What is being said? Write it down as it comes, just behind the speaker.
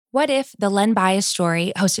What If the Len Bias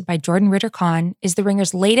Story, hosted by Jordan Ritter-Kahn, is The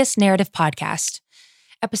Ringer's latest narrative podcast.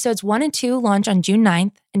 Episodes 1 and 2 launch on June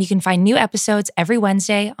 9th, and you can find new episodes every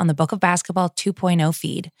Wednesday on the Book of Basketball 2.0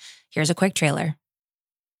 feed. Here's a quick trailer.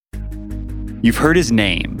 You've heard his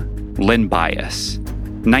name, Len Bias,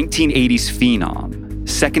 1980s phenom,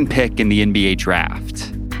 second pick in the NBA draft.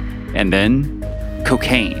 And then,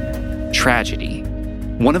 cocaine, tragedy,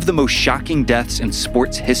 one of the most shocking deaths in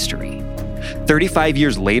sports history. 35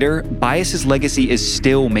 years later, Bias's legacy is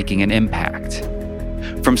still making an impact.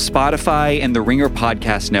 From Spotify and the Ringer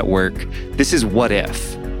Podcast Network, this is What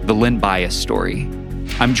If, the Len Bias Story.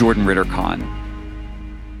 I'm Jordan Ritter-Kahn.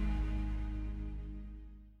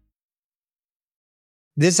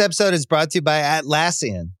 This episode is brought to you by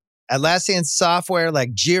Atlassian. Atlassian software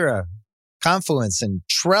like Jira, Confluence, and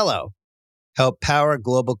Trello help power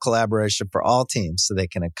global collaboration for all teams so they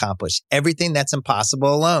can accomplish everything that's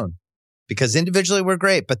impossible alone. Because individually we're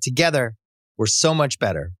great, but together we're so much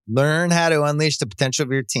better. Learn how to unleash the potential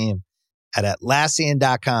of your team at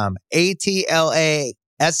Atlassian.com.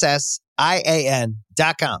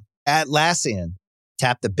 Atlassian.com. Atlassian.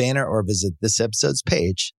 Tap the banner or visit this episode's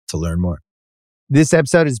page to learn more. This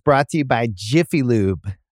episode is brought to you by Jiffy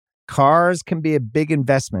Lube. Cars can be a big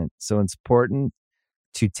investment, so it's important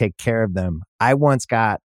to take care of them. I once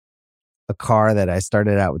got a car that I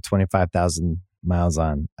started out with 25,000 miles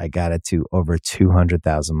on. I got it to over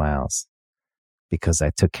 200,000 miles because I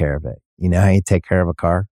took care of it. You know how you take care of a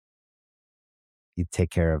car? You take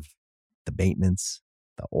care of the maintenance,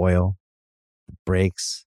 the oil, the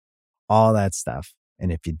brakes, all that stuff.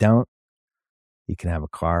 And if you don't, you can have a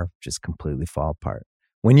car just completely fall apart.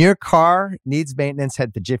 When your car needs maintenance,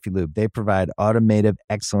 head to Jiffy Lube. They provide automotive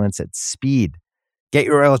excellence at speed. Get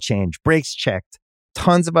your oil change, brakes checked,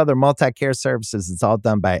 tons of other multi-care services. It's all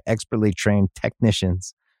done by expertly trained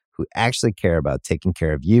technicians who actually care about taking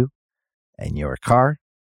care of you and your car.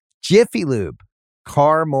 Jiffy Lube,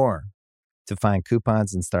 car more. To find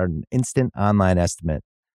coupons and start an instant online estimate,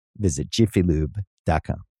 visit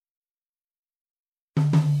jiffylube.com.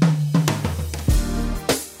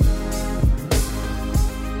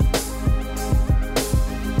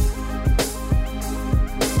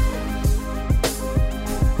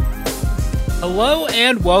 Hello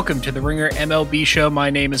and welcome to the Ringer MLB show.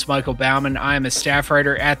 My name is Michael Baumann. I am a staff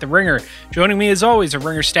writer at the Ringer. Joining me as always, a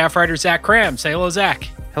Ringer staff writer, Zach Kram. Say hello, Zach.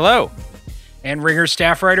 Hello. And Ringer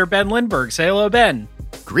staff writer, Ben Lindbergh. Say hello, Ben.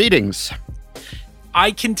 Greetings.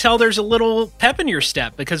 I can tell there's a little pep in your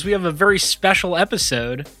step because we have a very special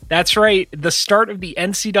episode. That's right. The start of the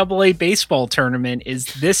NCAA baseball tournament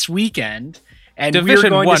is this weekend. And Division we're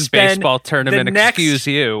going One to spend baseball tournament, excuse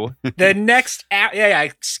you. The next...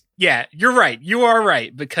 Yeah, you're right. You are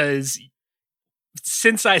right, because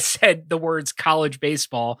since I said the words college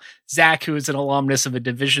baseball, Zach, who is an alumnus of a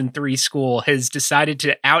Division III school, has decided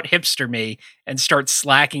to out-hipster me and start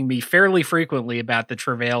slacking me fairly frequently about the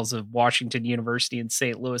travails of Washington University and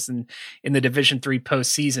St. Louis in the Division III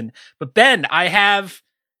postseason. But Ben, I have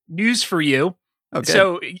news for you. Okay.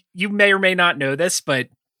 So you may or may not know this, but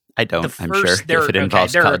I don't, I'm sure, if it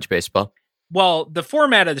involves college baseball. Well, the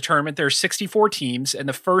format of the tournament, there are 64 teams, and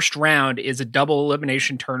the first round is a double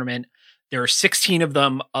elimination tournament. There are 16 of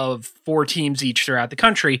them of 4 teams each throughout the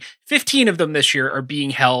country. 15 of them this year are being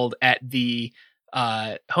held at the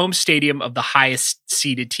home stadium of the highest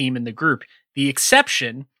seeded team in the group. The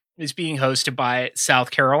exception is being hosted by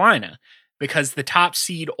South Carolina because the top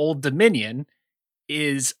seed Old Dominion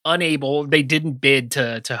is unable, they didn't bid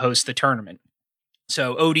to host the tournament.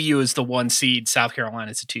 So ODU is the 1 seed, South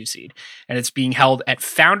Carolina is the 2 seed, and it's being held at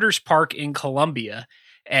Founders Park in Columbia.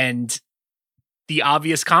 And the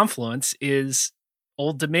obvious confluence is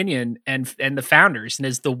Old Dominion and the Founders. And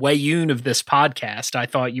as the Wayun of this podcast, I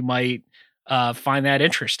thought you might find that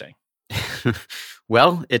interesting.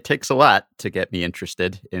 Well, it takes a lot to get me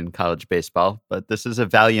interested in college baseball, but this is a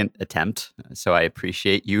valiant attempt, so I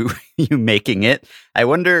appreciate you making it. I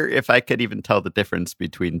wonder if I could even tell the difference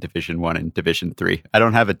between Division I and Division III. I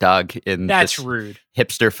don't have a dog in That's this rude.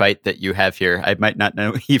 hipster fight that you have here. I might not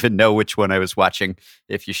even know which one I was watching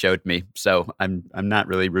if you showed me, so I'm not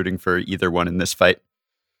really rooting for either one in this fight.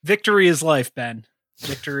 Victory is life, Ben.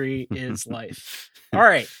 Victory is life. All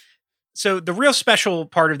right. So the real special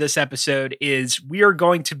part of this episode is we are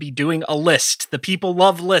going to be doing a list. The people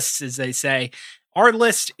love lists, as they say. Our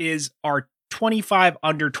list is our 25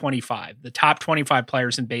 under 25, the top 25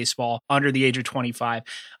 players in baseball under the age of 25.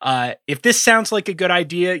 If this sounds like a good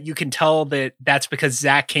idea, you can tell that that's because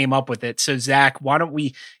Zach came up with it. So Zach, why don't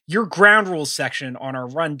your ground rules section on our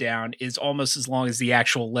rundown is almost as long as the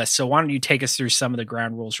actual list. So why don't you take us through some of the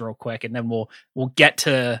ground rules real quick, and then we'll get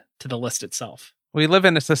to the list itself. We live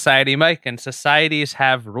in a society, Mike, and societies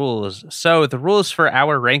have rules. So the rules for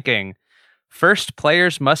our ranking: first,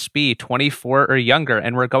 players must be 24 or younger,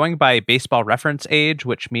 and we're going by baseball reference age,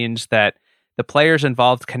 which means that the players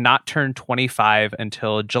involved cannot turn 25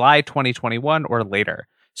 until July 2021 or later.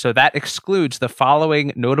 So that excludes the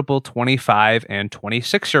following notable 25 and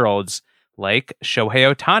 26-year-olds, like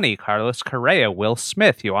Shohei Ohtani, Carlos Correa, Will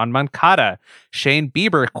Smith, Yohan Moncada, Shane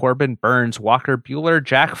Bieber, Corbin Burns, Walker Buehler,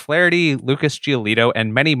 Jack Flaherty, Lucas Giolito,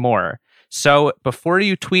 and many more. So before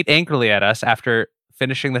you tweet angrily at us after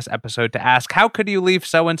finishing this episode to ask, how could you leave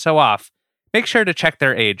so-and-so off, make sure to check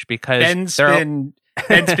their age, because Ben's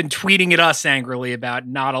been tweeting at us angrily about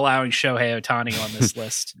not allowing Shohei Ohtani on this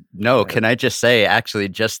list. No, can I just say, actually,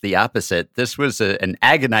 just the opposite. This was an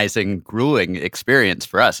agonizing, grueling experience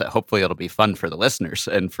for us. Hopefully it'll be fun for the listeners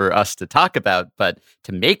and for us to talk about. But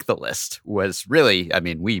to make the list was really, I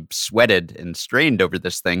mean, we sweated and strained over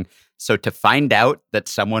this thing. So to find out that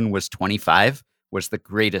someone was 25 was the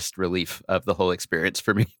greatest relief of the whole experience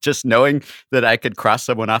for me. Just knowing that I could cross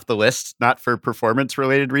someone off the list, not for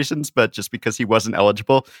performance-related reasons, but just because he wasn't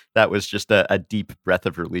eligible, that was just a deep breath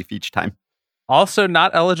of relief each time. Also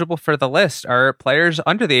not eligible for the list are players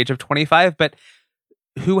under the age of 25, but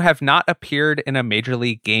who have not appeared in a major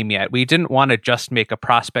league game yet. We didn't want to just make a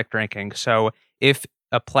prospect ranking. So if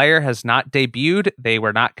a player has not debuted, they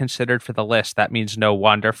were not considered for the list. That means no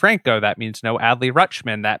Wander Franco. That means no Adley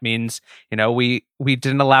Rutschman. That means, we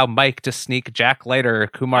didn't allow Mike to sneak Jack Leiter or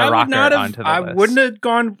Kumar Rocker onto the list. I wouldn't have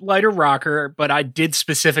gone Leiter Rocker, but I did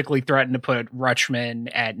specifically threaten to put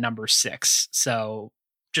Rutschman at number 6. So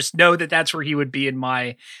just know that that's where he would be in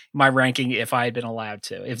my ranking if I had been allowed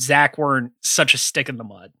to, if Zach weren't such a stick in the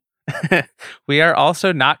mud. We are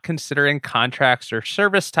also not considering contracts or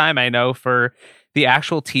service time. I know for the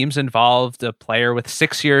actual teams involved, a player with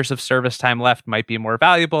 6 years of service time left might be more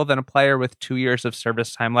valuable than a player with 2 years of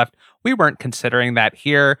service time left. We weren't considering that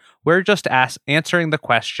here. We're just answering the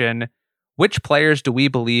question, which players do we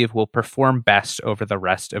believe will perform best over the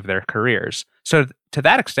rest of their careers? So to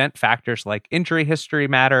that extent, factors like injury history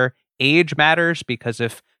matter, age matters, because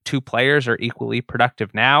if two players are equally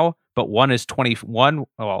productive now, but one is 21,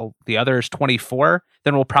 well, the other is 24,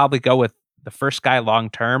 then we'll probably go with the first guy long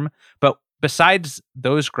term. But besides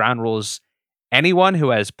those ground rules, anyone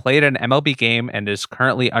who has played an MLB game and is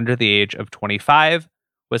currently under the age of 25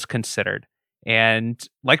 was considered. And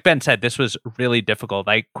like Ben said, this was really difficult.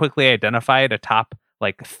 I quickly identified a top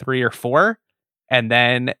 3 or 4, and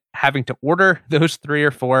then having to order those 3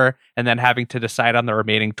 or 4, and then having to decide on the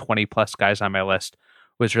remaining 20 plus guys on my list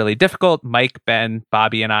was really difficult. Mike, Ben,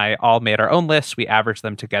 Bobby, and I all made our own lists. We averaged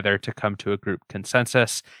them together to come to a group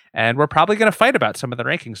consensus. And we're probably going to fight about some of the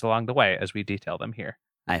rankings along the way as we detail them here.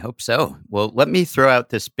 I hope so. Well, let me throw out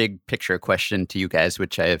this big picture question to you guys,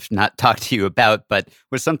 which I have not talked to you about, but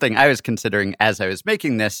was something I was considering as I was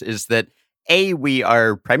making this, is that we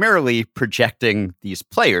are primarily projecting these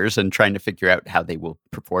players and trying to figure out how they will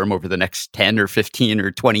perform over the next 10 or 15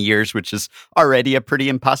 or 20 years, which is already a pretty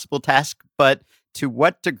impossible task. But to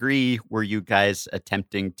what degree were you guys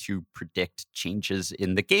attempting to predict changes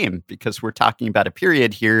in the game? Because we're talking about a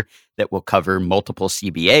period here that will cover multiple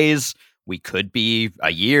CBAs. We could be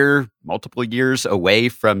a year, multiple years away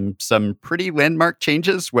from some pretty landmark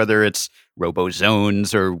changes, whether it's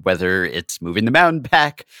robo-zones or whether it's moving the mound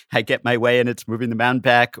back. I get my way and it's moving the mound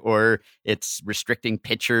back, or it's restricting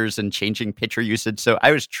pitchers and changing pitcher usage. So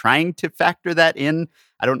I was trying to factor that in.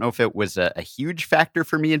 I don't know if it was a huge factor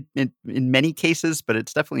for me in many cases, but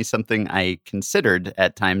it's definitely something I considered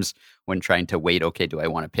at times when trying to wait, okay, do I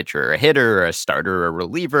want a pitcher or a hitter or a starter or a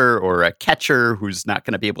reliever or a catcher who's not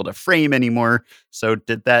going to be able to frame anymore? So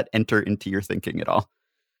did that enter into your thinking at all?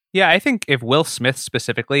 Yeah, I think if Will Smith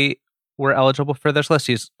specifically were eligible for this list,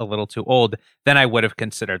 he's a little too old, then I would have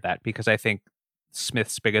considered that, because I think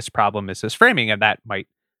Smith's biggest problem is his framing, and that might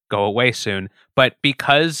go away soon. But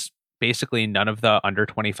because basically none of the under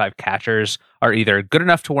 25 catchers are either good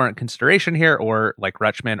enough to warrant consideration here, or like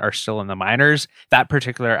Rutschman are still in the minors, that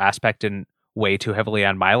particular aspect didn't weigh too heavily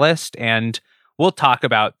on my list. And we'll talk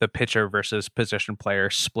about the pitcher versus position player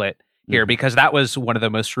split here, because that was one of the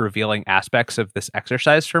most revealing aspects of this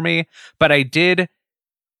exercise for me. But I did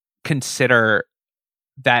consider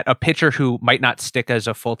that a pitcher who might not stick as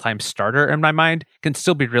a full-time starter in my mind can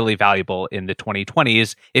still be really valuable in the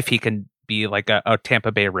 2020s if he can be like a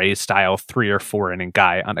Tampa Bay Rays style 3 or 4 inning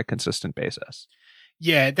guy on a consistent basis.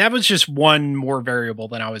 Yeah, that was just one more variable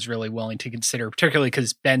than I was really willing to consider, particularly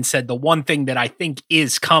because Ben said the one thing that I think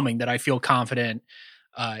is coming, that I feel confident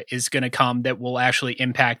is going to come, that will actually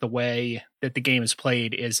impact the way that the game is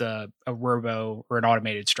played, is a robo or an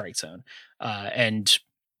automated strike zone. And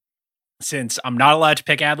since I'm not allowed to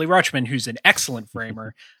pick Adley Rutschman, who's an excellent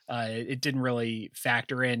framer, it didn't really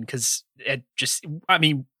factor in because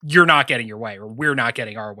you're not getting your way, or we're not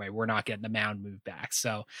getting our way. We're not getting the mound moved back.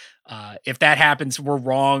 So if that happens, we're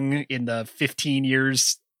wrong in the 15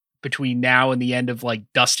 years between now and the end of like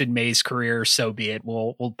Dustin May's career, so be it.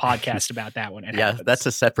 We'll podcast about that when it happens. That's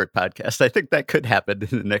a separate podcast. I think that could happen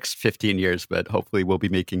in the next 15 years, but hopefully we'll be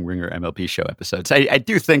making Ringer MLB show episodes. I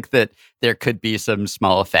do think that there could be some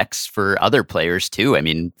small effects for other players too. I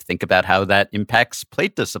mean, think about how that impacts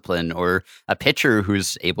plate discipline, or a pitcher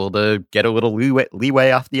who's able to get a little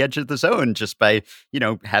leeway off the edge of the zone just by,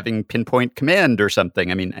 having pinpoint command or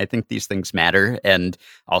something. I mean, I think these things matter. And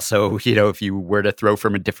also, if you were to throw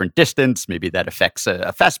from a different distance, maybe that affects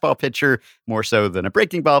a fastball pitcher more so than a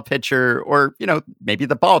breaking ball pitcher, or, maybe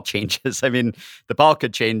the ball changes. I mean, the ball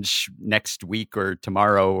could change next week or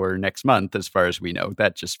tomorrow or next month, as far as we know.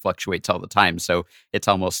 That just fluctuates all the time. So it's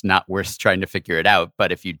almost not worth trying to figure it out.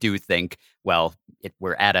 But if you do think, well,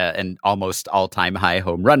 we're at an almost all-time high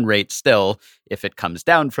home run rate still, if it comes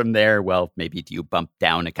down from there, well, maybe do you bump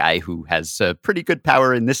down a guy who has pretty good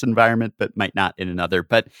power in this environment, but might not in another?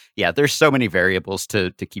 But yeah, there's so many variables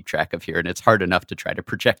to keep track of here, and it's hard enough to try to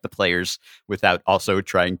project the players without also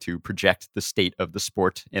trying to project the state of the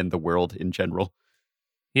sport and the world in general.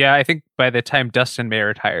 Yeah, I think by the time Dustin May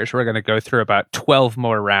retires, we're going to go through about 12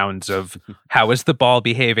 more rounds of how is the ball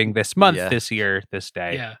behaving this month, this year, this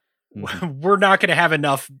day. Yeah. We're not going to have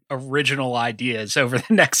enough original ideas over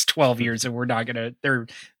the next 12 years, and we're going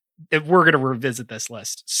to revisit this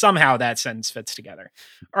list. Somehow that sentence fits together.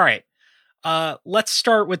 All right. Let's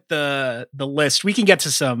start with the list. We can get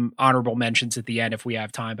to some honorable mentions at the end if we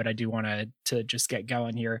have time, but I do want to just get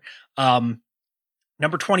going here.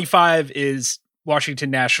 Number 25 is Washington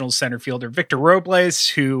Nationals center fielder Victor Robles,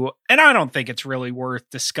 who, and I don't think it's really worth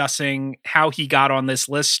discussing how he got on this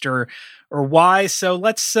list or why. So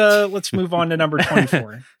let's move on to number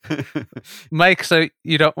 24. Mike, so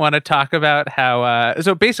you don't want to talk about how,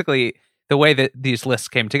 so basically the way that these lists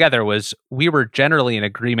came together was we were generally in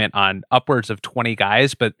agreement on upwards of 20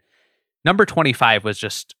 guys, but number 25 was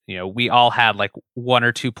just, we all had like one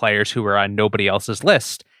or two players who were on nobody else's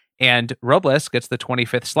list. And Robles gets the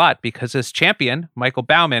 25th slot because his champion, Michael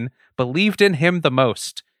Baumann, believed in him the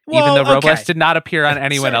most, even though Robles did not appear on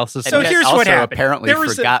anyone else's list. So here's what happened. Apparently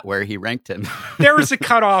forgot where he ranked him. There was a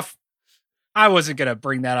cutoff. I wasn't going to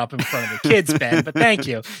bring that up in front of the kids, Ben, but thank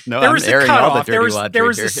you. No, there was a cutoff. There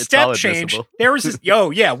was a step change. There was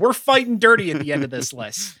we're fighting dirty at the end of this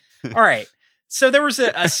list. All right. So there was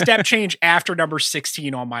a step change after number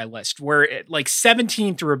 16 on my list, where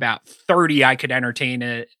 17 through about 30, I could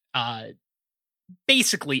entertain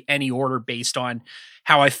basically any order based on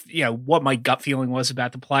how what my gut feeling was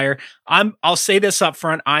about the player. I'll say this up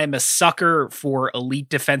front. I am a sucker for elite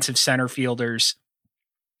defensive center fielders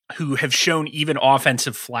who have shown even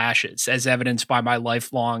offensive flashes, as evidenced by my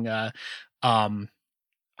lifelong, I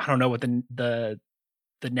don't know what the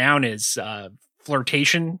noun is,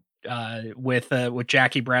 flirtation with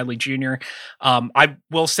Jackie Bradley Jr. I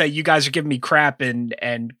will say you guys are giving me crap,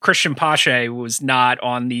 and Christian Pache was not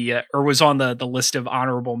on was on the list of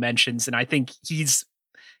honorable mentions, and I think he's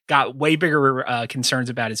got way bigger concerns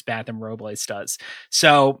about his bat than Robles does.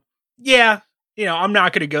 So yeah, I'm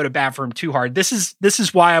not going to go to bat for him too hard. This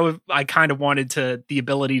is why I kind of wanted the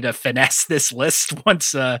ability to finesse this list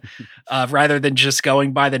once, rather than just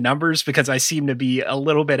going by the numbers, because I seem to be a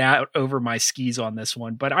little bit out over my skis on this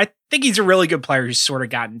one. But I think he's a really good player who's sort of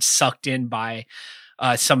gotten sucked in by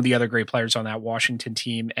some of the other great players on that Washington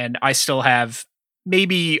team, and I still have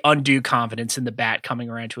maybe undue confidence in the bat coming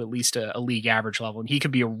around to at least a league average level. And he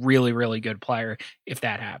could be a really, really good player if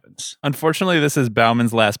that happens. Unfortunately, this is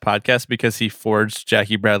Baumann's last podcast because he forged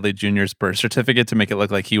Jackie Bradley Jr.'s birth certificate to make it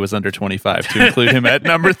look like he was under 25 to include him at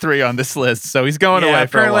number 3 on this list. So he's going away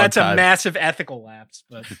for a long time. That's a massive ethical lapse.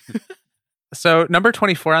 But So number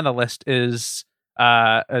 24 on the list is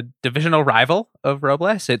a divisional rival of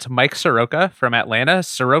Robles. It's Mike Soroka from Atlanta.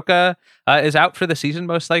 Soroka is out for the season,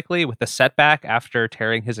 most likely, with a setback after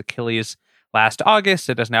tearing his Achilles last August.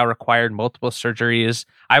 It has now required multiple surgeries.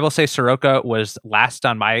 I will say Soroka was last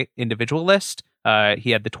on my individual list.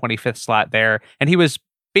 He had the 25th slot there, and he was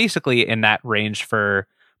basically in that range for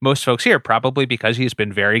most folks here, probably because he's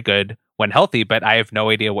been very good when healthy, but I have no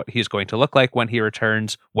idea what he's going to look like when he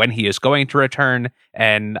returns, when he is going to return,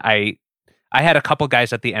 and I had a couple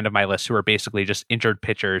guys at the end of my list who were basically just injured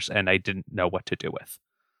pitchers, and I didn't know what to do with.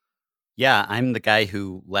 Yeah, I'm the guy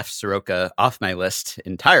who left Soroka off my list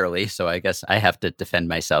entirely, so I guess I have to defend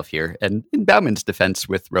myself here. And in Baumann's defense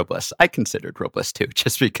with Robles, I considered Robles too,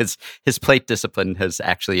 just because his plate discipline has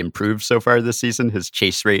actually improved so far this season. His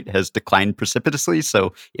chase rate has declined precipitously,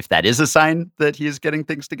 so if that is a sign that he is getting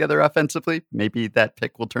things together offensively, maybe that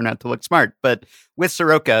pick will turn out to look smart. But with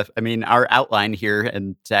Soroka, I mean, our outline here,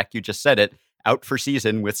 and Zach, you just said it, out for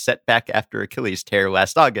season with setback after Achilles tear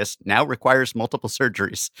last August, now requires multiple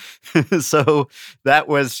surgeries. So that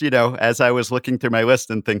was, as I was looking through my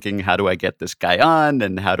list and thinking, how do I get this guy on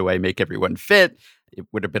and how do I make everyone fit? It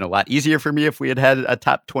would have been a lot easier for me if we had had a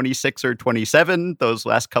top 26 or 27. Those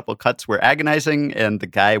last couple cuts were agonizing, and the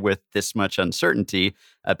guy with this much uncertainty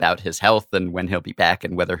about his health and when he'll be back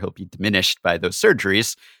and whether he'll be diminished by those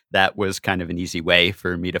surgeries, that was kind of an easy way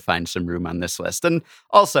for me to find some room on this list. And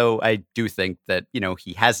also, I do think that,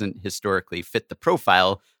 he hasn't historically fit the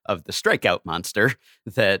profile of the strikeout monster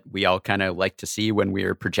that we all kind of like to see when we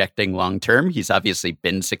are projecting long term. He's obviously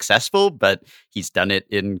been successful, but he's done it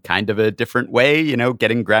in kind of a different way,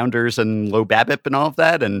 getting grounders and low BABIP and all of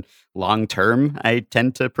that. And long term, I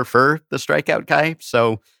tend to prefer the strikeout guy.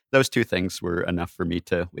 So those two things were enough for me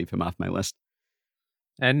to leave him off my list.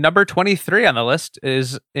 And number 23 on the list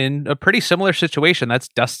is in a pretty similar situation. That's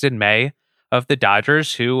Dustin May of the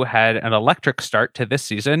Dodgers, who had an electric start to this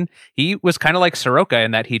season. He was kind of like Soroka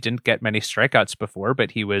in that he didn't get many strikeouts before,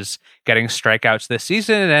 but he was getting strikeouts this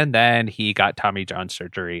season, and then he got Tommy John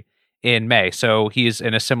surgery in May. So he's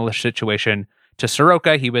in a similar situation to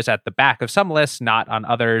Soroka. He was at the back of some lists, not on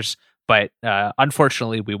others, but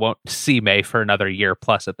unfortunately, we won't see May for another year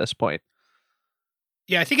plus at this point.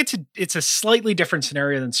 Yeah, I think it's a slightly different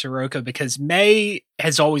scenario than Soroka because May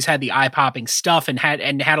has always had the eye-popping stuff and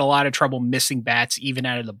had a lot of trouble missing bats even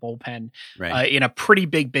out of the bullpen in a pretty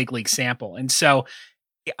big league sample. And so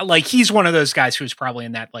like he's one of those guys who's probably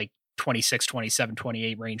in that like 26, 27,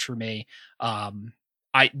 28 range for me.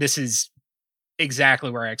 This is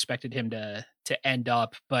exactly where I expected him to end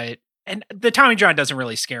up, and the Tommy John doesn't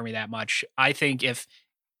really scare me that much. I think if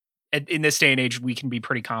in this day and age, we can be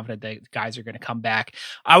pretty confident that guys are going to come back.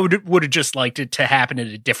 I would have just liked it to happen at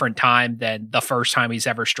a different time than the first time he's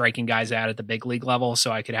ever striking guys out at the big league level,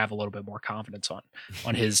 so I could have a little bit more confidence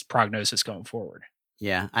on his prognosis going forward.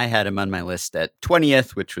 Yeah, I had him on my list at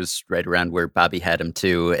 20th, which was right around where Bobby had him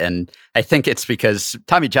too. And I think it's because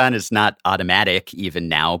Tommy John is not automatic even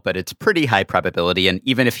now, but it's pretty high probability. And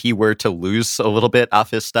even if he were to lose a little bit off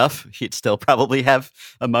his stuff, he'd still probably have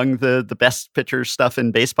among the best pitcher stuff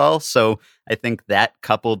in baseball. So I think that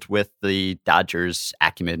coupled with the Dodgers'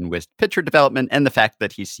 acumen with pitcher development and the fact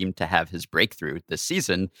that he seemed to have his breakthrough this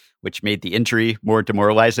season, which made the injury more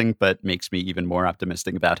demoralizing, but makes me even more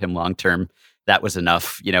optimistic about him long term. That was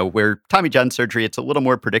enough. Where Tommy John surgery, it's a little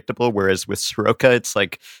more predictable, whereas with Soroka, it's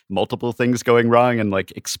like multiple things going wrong and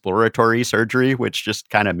like exploratory surgery, which just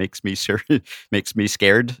kind of makes me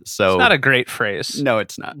scared. So it's not a great phrase. No,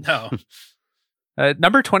 it's not. No.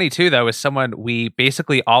 Number 22, though, is someone we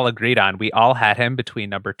basically all agreed on. We all had him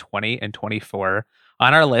between number 20 and 24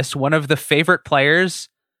 on our list. One of the favorite players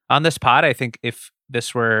on this pod. I think if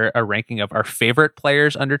this were a ranking of our favorite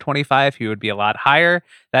players under 25, he would be a lot higher.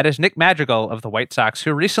 That is Nick Madrigal of the White Sox,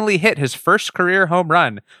 who recently hit his first career home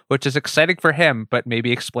run, which is exciting for him, but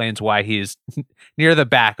maybe explains why he's near the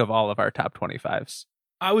back of all of our top 25s.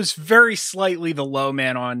 I was very slightly the low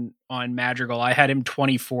man on Madrigal. I had him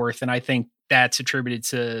 24th, and I think that's attributed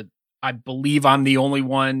to, I believe I'm the only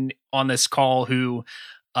one on this call who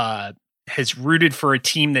has rooted for a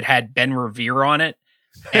team that had Ben Revere on it.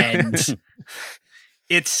 And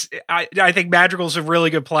I think Madrigal's a really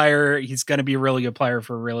good player. He's going to be a really good player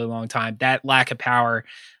for a really long time. That lack of power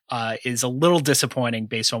is a little disappointing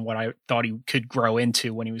based on what I thought he could grow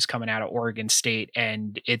into when he was coming out of Oregon State.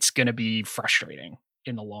 And it's going to be frustrating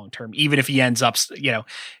in the long term, even if he ends up,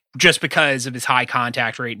 just because of his high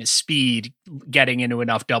contact rate and his speed, getting into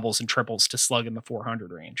enough doubles and triples to slug in the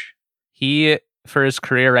 400 range. He, for his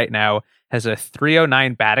career right now, has a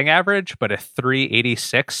 309 batting average, but a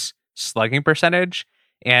 386 slugging percentage.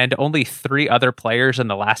 And only 3 other players in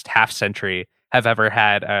the last half century have ever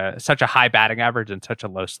had such a high batting average and such a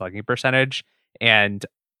low slugging percentage. And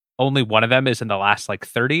only one of them is in the last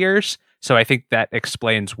 30 years. So I think that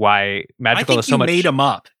explains why Madrigal is so much. Made him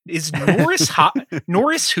up. Is Norris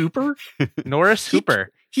Hooper? Norris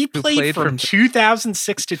Hooper. He played from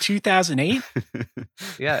 2006 to 2008.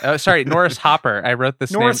 Yeah. Oh, sorry, Norris Hopper. I wrote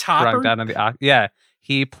this Norris name Hopper? wrong down on the. Yeah.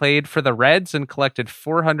 He played for the Reds and collected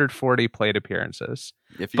 440 plate appearances.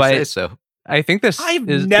 If you say so. I think I've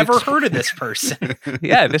never heard of this person.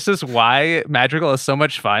 Yeah, this is why Madrigal is so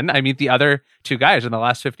much fun. I mean, the other 2 guys in the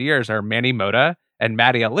last 50 years are Manny Mota and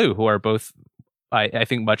Matty Alou, who are both, I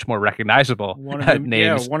think, much more recognizable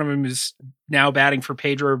names. One of them is now batting for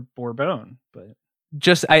Pedro Borbon. But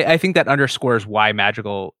just, I think that underscores why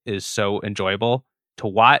Madrigal is so enjoyable to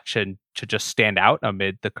watch and to just stand out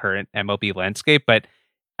amid the current MLB landscape. But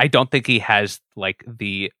I don't think he has like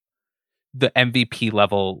the MVP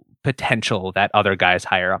level potential that other guys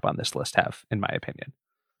higher up on this list have, in my opinion.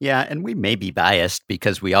 Yeah, and we may be biased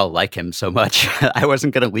because we all like him so much. I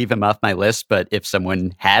wasn't going to leave him off my list, but if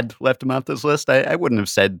someone had left him off this list, I wouldn't have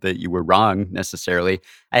said that you were wrong necessarily.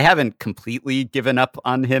 I haven't completely given up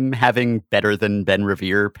on him having better than Ben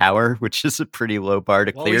Revere power, which is a pretty low bar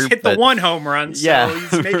to clear. He's hit the one home run, so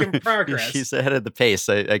he's making progress. He's ahead of the pace.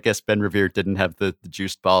 I guess Ben Revere didn't have the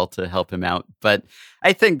juiced ball to help him out, but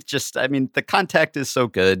I think the contact is so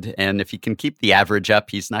good, and if he can keep the average up,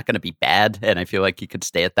 he's not going to be bad, and I feel like he could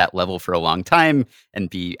stay at that level for a long time and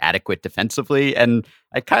be adequate defensively, and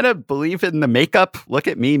I kind of believe in the makeup. Look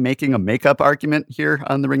at me making a makeup argument here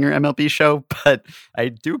on the Ringer MLB show, but I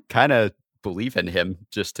do kind of believe in him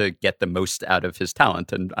just to get the most out of his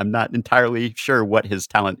talent, and I'm not entirely sure what his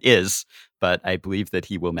talent is, but I believe that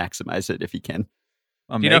he will maximize it if he can.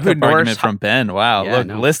 A makeup argument from Ben. Wow. Yeah,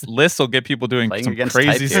 look, lists will get people doing some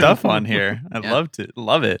crazy stuff on here. I'd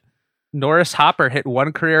love it. Norris Hopper hit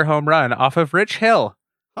one career home run off of Rich Hill.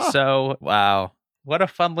 Huh. So, wow. What a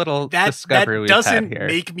fun little discovery we've had here. That doesn't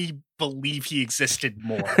make me believe he existed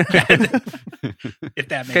more. If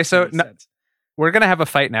that makes sense. We're going to have a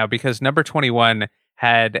fight now because number 21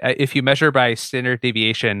 had, if you measure by standard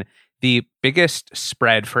deviation, the biggest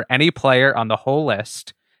spread for any player on the whole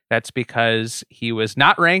list. That's because he was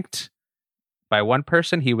not ranked by one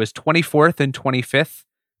person. He was 24th and 25th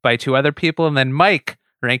by two other people. And then Mike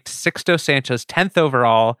ranked Sixto Sanchez 10th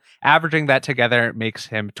overall. Averaging that together makes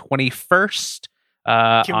him 21st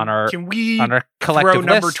on our collective throw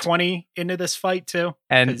number list. 20 into this fight too?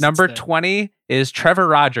 And number 20 is Trevor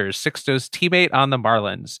Rogers, Sixto's teammate on the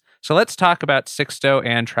Marlins. So let's talk about Sixto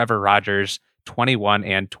and Trevor Rogers, 21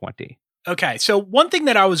 and 20. Okay, so one thing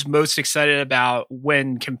that I was most excited about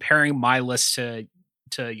when comparing my list to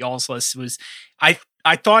y'all's list was I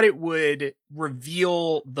thought it would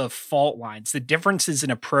reveal the fault lines, the differences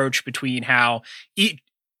in approach between how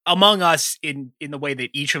among us in the way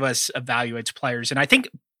that each of us evaluates players. And I think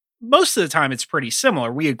most of the time it's pretty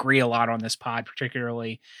similar. We agree a lot on this pod,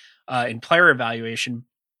 particularly in player evaluation.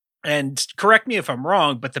 And correct me if I'm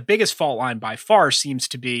wrong, but the biggest fault line by far seems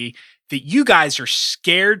to be that you guys are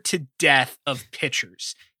scared to death of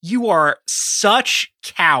pitchers. You are such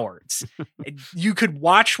cowards. You could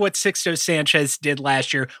watch what Sixto Sanchez did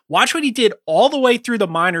last year. Watch what he did all the way through the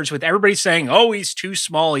minors with everybody saying, oh, he's too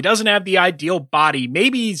small. He doesn't have the ideal body.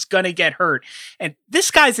 Maybe he's going to get hurt. And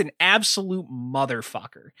this guy's an absolute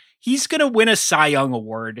motherfucker. He's going to win a Cy Young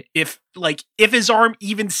Award if his arm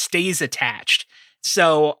even stays attached.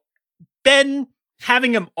 So Ben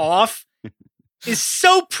having him off is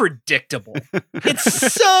so predictable. It's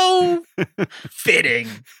so fitting.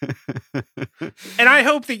 And I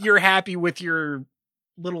hope that you're happy with your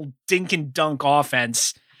little dink and dunk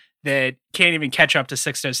offense that can't even catch up to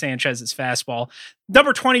Sixto Sanchez's fastball.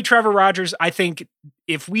 Number 20, Trevor Rogers. I think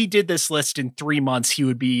if we did this list in 3 months, he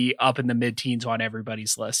would be up in the mid-teens on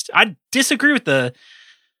everybody's list. I disagree with the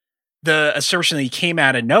assertion that he came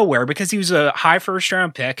out of nowhere because he was a high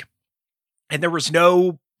first-round pick and there was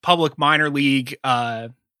no public minor league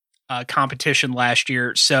competition last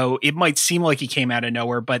year. So it might seem like he came out of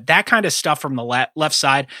nowhere, but that kind of stuff from the left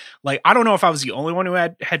side, like, I don't know if I was the only one who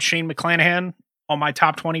had Shane McClanahan on my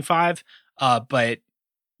top 25, but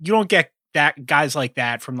you don't get guys like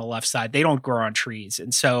that from the left side. They don't grow on trees.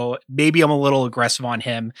 And so maybe I'm a little aggressive on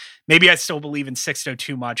him. Maybe I still believe in Sixto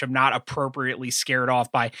too much. I'm not appropriately scared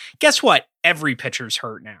off by, guess what? Every pitcher's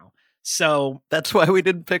hurt now. So that's why we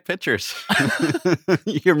didn't pick pitchers.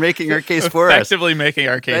 You're making our case for us. Effectively making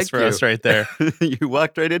our case for us right there. You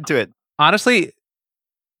walked right into it. Honestly,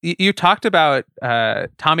 you talked about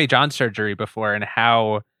Tommy John surgery before and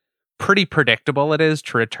how pretty predictable it is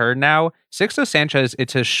to return now. Sixto Sanchez,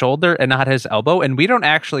 it's his shoulder and not his elbow, and we don't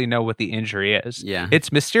actually know what the injury is. Yeah.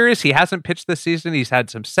 It's mysterious. He hasn't pitched this season. He's had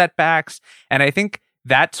some setbacks, and I think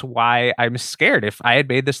that's why I'm scared. If I had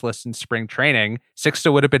made this list in spring training,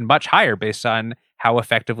 Sixto would have been much higher based on how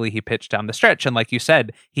effectively he pitched down the stretch. And like you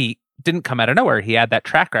said, he didn't come out of nowhere. He had that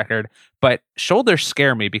track record, but shoulders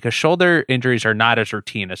scare me because shoulder injuries are not as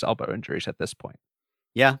routine as elbow injuries at this point.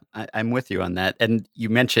 Yeah, I'm with you on that. And you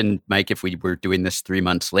mentioned, Mike, if we were doing this 3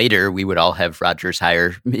 months later, we would all have Rogers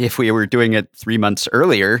higher. If we were doing it 3 months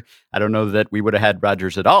earlier, I don't know that we would have had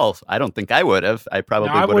Rogers at all. I don't think I would have. I probably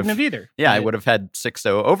wouldn't have either. Yeah, I would have had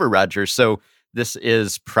Sixto over Rogers. So This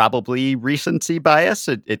is probably recency bias.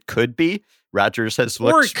 It could be. Rogers has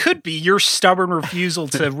looked... Or it could be your stubborn refusal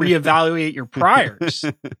to reevaluate your priors.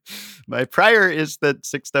 My prior is that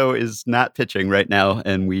Sixto is not pitching right now,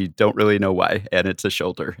 and we don't really know why, and it's a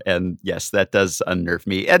shoulder. And yes, that does unnerve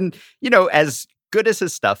me. And, as good as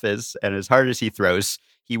his stuff is, and as hard as he throws,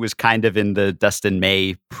 he was kind of in the Dustin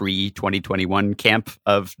May pre-2021 camp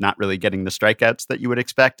of not really getting the strikeouts that you would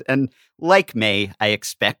expect. And like May, I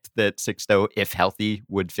expect that Sixto, if healthy,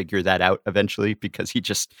 would figure that out eventually because he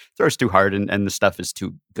just throws too hard and the stuff is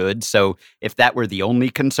too good. So if that were the only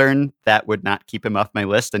concern, that would not keep him off my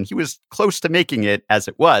list. And he was close to making it as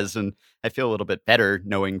it was. And I feel a little bit better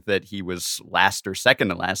knowing that he was last or second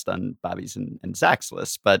to last on Bobby's and Zach's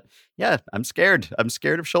list. But yeah, I'm scared. I'm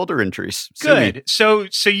scared of shoulder injuries. Good. So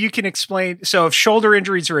you can explain. So if shoulder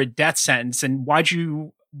injuries are a death sentence, and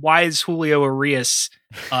why is Julio Urias,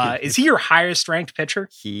 is he your highest ranked pitcher?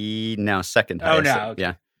 He now second highest. Oh, no. Okay.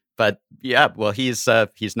 Yeah. But yeah, well, he's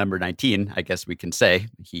number 19, I guess we can say.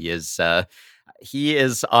 He is on.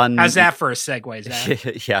 How's that for a segue,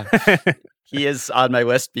 Zach? Yeah. He is on my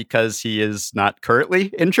list because he is not currently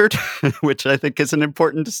injured, which I think is an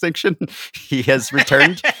important distinction. He has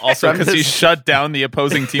returned. Also because he shut down the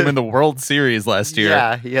opposing team in the World Series last year.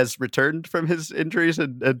 Yeah, he has returned from his injuries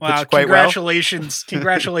and pitched quite congratulations, well.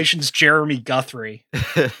 Congratulations, Jeremy Guthrie.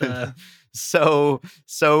 So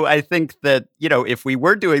I think that, if we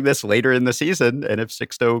were doing this later in the season and if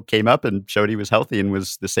Sixto came up and showed he was healthy and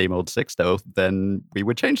was the same old Sixto, then we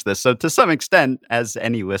would change this. So to some extent, as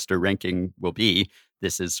any list or ranking will be,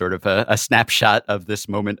 this is sort of a snapshot of this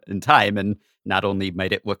moment in time. And not only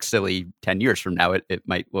might it look silly 10 years from now, it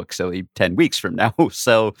might look silly 10 weeks from now.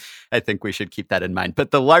 So I think we should keep that in mind.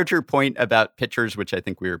 But the larger point about pitchers, which I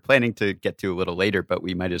think we were planning to get to a little later, but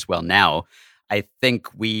we might as well now, I think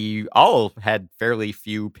we all had fairly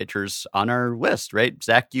few pitchers on our list, right?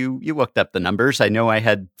 Zach, you looked up the numbers. I know I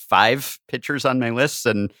had 5 pitchers on my list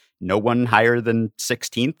and no one higher than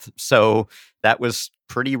 16th. So that was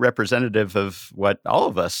pretty representative of what all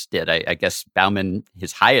of us did. I guess Baumann,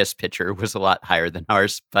 his highest pitcher, was a lot higher than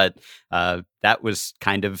ours, but that was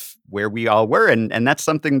kind of where we all were. And that's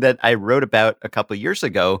something that I wrote about a couple of years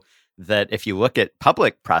ago, that if you look at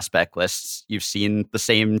public prospect lists, you've seen the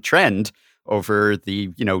same trend over the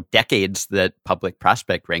decades that public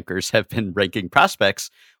prospect rankers have been ranking prospects.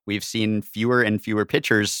 We've seen fewer and fewer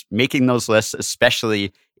pitchers making those lists,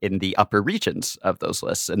 especially in the upper regions of those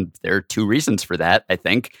lists. And there are 2 reasons for that, I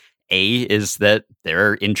think. A is that there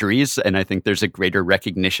are injuries, and I think there's a greater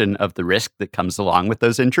recognition of the risk that comes along with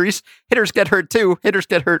those injuries. Hitters get hurt too. Hitters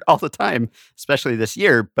get hurt all the time, especially this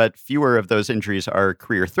year, but fewer of those injuries are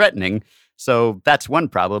career-threatening. So that's one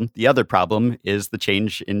problem. The other problem is the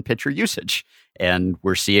change in pitcher usage. And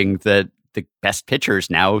we're seeing that the best pitchers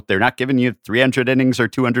now, they're not giving you 300 innings or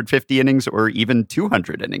 250 innings or even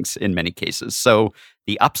 200 innings in many cases. So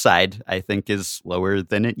the upside, I think, is lower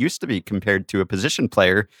than it used to be compared to a position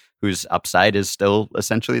player whose upside is still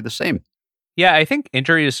essentially the same. Yeah, I think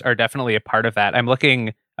injuries are definitely a part of that. I'm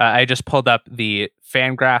looking, I just pulled up the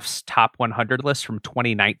Fangraphs top 100 list from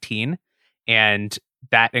 2019, and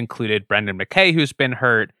that included Brendan McKay, who's been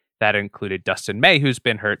hurt. That included Dustin May, who's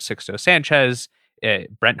been hurt, Sixto Sanchez,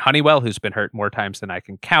 Brent Honeywell, who's been hurt more times than I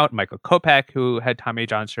can count, Michael Kopech, who had Tommy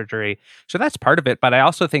John surgery. So that's part of it. But I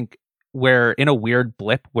also think we're in a weird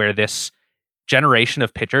blip where this generation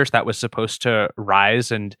of pitchers that was supposed to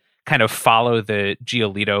rise and kind of follow the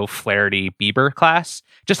Giolito, Flaherty, Bieber class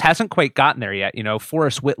just hasn't quite gotten there yet.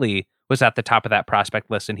 Forrest Whitley was at the top of that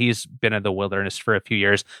prospect list, and he's been in the wilderness for a few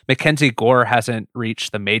years. Mackenzie Gore hasn't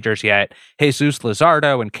reached the majors yet. Jesus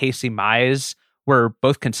Luzardo and Casey Mize were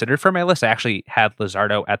both considered for my list. I actually had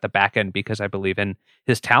Luzardo at the back end because I believe in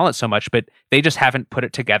his talent so much, but they just haven't put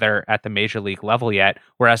it together at the major league level yet,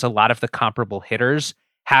 whereas a lot of the comparable hitters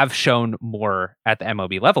have shown more at the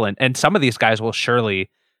MLB level. And some of these guys will surely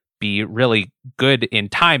be really good in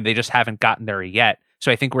time. They just haven't gotten there yet.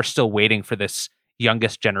 So I think we're still waiting for this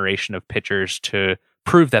youngest generation of pitchers to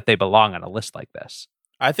prove that they belong on a list like this.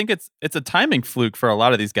 I think it's a timing fluke for a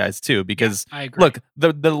lot of these guys too, because I agree. Look,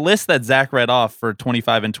 the list that Zach read off for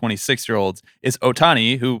 25 and 26-year-olds is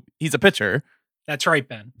Ohtani, who he's a pitcher. That's right,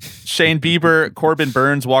 Ben. Shane Bieber, Corbin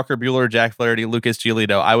Burns, Walker Buehler, Jack Flaherty, Lucas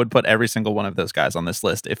Giolito. I would put every single one of those guys on this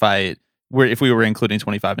list if we were including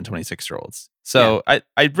 25 and 26-year-olds. So yeah.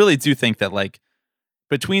 I really do think that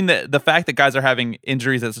between the fact that guys are having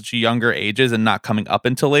injuries at such younger ages and not coming up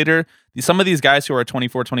until later, some of these guys who are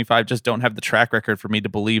 24, 25 just don't have the track record for me to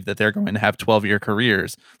believe that they're going to have 12-year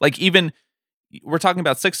careers. Even we're talking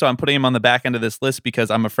about Sixto, I'm putting him on the back end of this list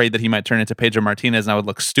because I'm afraid that he might turn into Pedro Martinez, and I would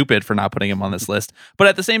look stupid for not putting him on this list. But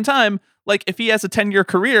at the same time, like if he has a 10-year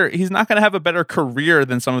career, he's not going to have a better career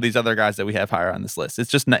than some of these other guys that we have higher on this list.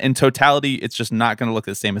 It's just not, in totality, it's just not going to look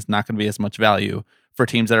the same. It's not going to be as much value for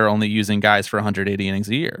teams that are only using guys for 180 innings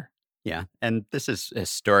a year. Yeah, and this is a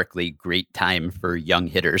historically great time for young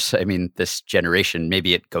hitters. I mean, this generation,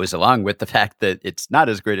 maybe it goes along with the fact that it's not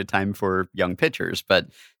as great a time for young pitchers, but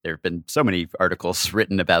there have been so many articles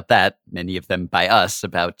written about that, many of them by us,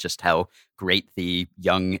 about just how great the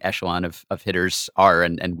young echelon of hitters are,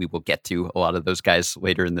 and we will get to a lot of those guys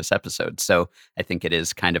later in this episode. So I think it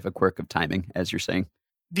is kind of a quirk of timing, as you're saying.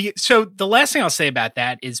 So the last thing I'll say about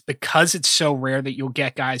that is because it's so rare that you'll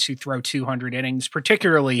get guys who throw 200 innings,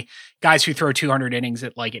 particularly guys who throw 200 innings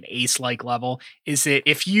at like an ace-like level, is that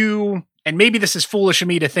if you, and maybe this is foolish of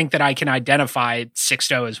me to think that I can identify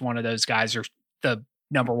Sixto as one of those guys, or the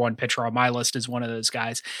number one pitcher on my list is one of those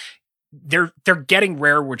guys. They're getting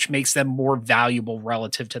rare, which makes them more valuable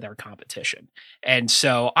relative to their competition. And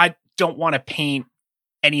so I don't want to paint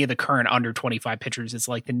any of the current under 25 pitchers is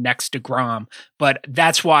like the next DeGrom, but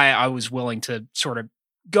that's why I was willing to sort of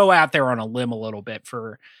go out there on a limb a little bit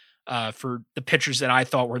for the pitchers that I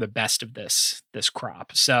thought were the best of this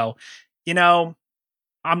crop. So,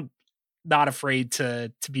 I'm not afraid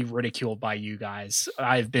to be ridiculed by you guys.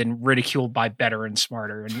 I've been ridiculed by better and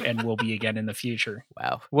smarter, and will be again in the future.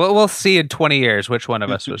 Wow. Well, we'll see in 20 years which one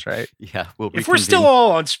of us was right. Yeah. If we're still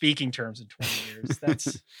all on speaking terms in 20 years,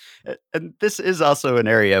 that's... And this is also an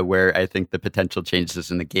area where I think the potential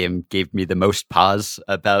changes in the game gave me the most pause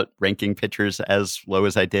about ranking pitchers as low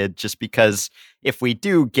as I did, just because if we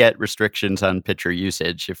do get restrictions on pitcher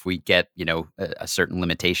usage, if we get, a certain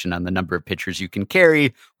limitation on the number of pitchers you can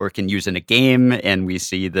carry or can use in a game, and we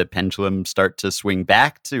see the pendulum start to swing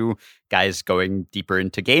back to guys going deeper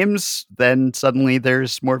into games, then suddenly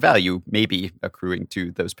there's more value maybe accruing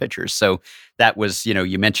to those pitchers. So that was,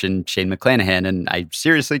 you mentioned Shane McClanahan, and I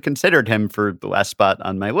seriously considered him for the last spot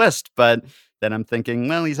on my list, but then I'm thinking,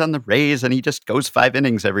 well, he's on the Rays and he just goes 5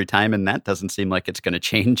 innings every time, and that doesn't seem like it's going to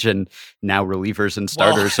change. And now relievers and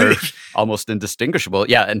starters are almost indistinguishable.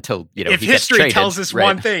 Yeah, until if he history gets traded, tells us right?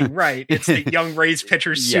 one thing, right? It's that young Rays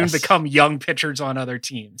pitchers soon Yes. become young pitchers on other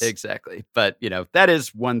teams. Exactly. But that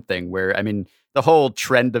is one thing where, I mean, the whole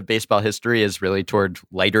trend of baseball history is really toward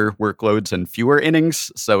lighter workloads and fewer innings.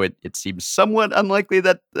 So it seems somewhat unlikely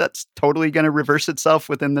that that's totally going to reverse itself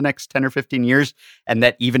within the next 10 or 15 years. And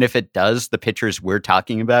that even if it does, the pitchers we're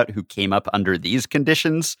talking about who came up under these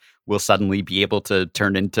conditions will suddenly be able to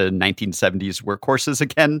turn into 1970s workhorses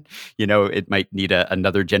again. It might need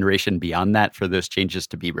another generation beyond that for those changes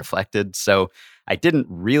to be reflected. So I didn't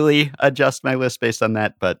really adjust my list based on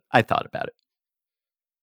that, but I thought about it.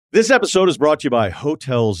 This episode is brought to you by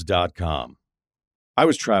Hotels.com. I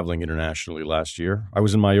was traveling internationally last year. I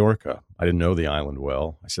was in Mallorca. I didn't know the island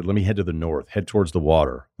well. I said, let me head to the north, head towards the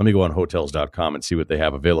water. Let me go on Hotels.com and see what they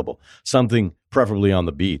have available. Something preferably on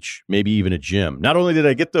the beach, maybe even a gym. Not only did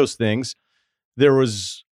I get those things, there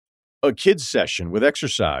was a kids session with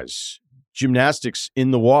exercise, gymnastics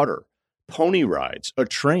in the water, pony rides, a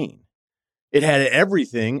train. It had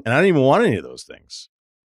everything, and I didn't even want any of those things.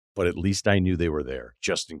 But at least I knew they were there,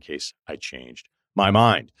 just in case I changed my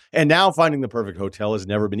mind. And now finding the perfect hotel has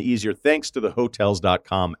never been easier thanks to the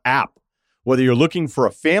Hotels.com app. Whether you're looking for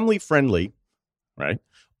a family-friendly, right,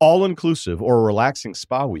 all-inclusive or a relaxing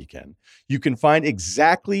spa weekend, you can find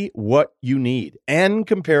exactly what you need and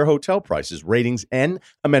compare hotel prices, ratings, and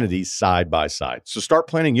amenities side by side. So start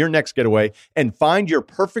planning your next getaway and find your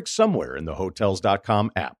perfect somewhere in the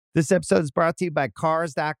Hotels.com app. This episode is brought to you by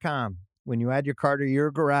Cars.com. When you add your car to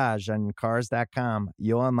your garage on Cars.com,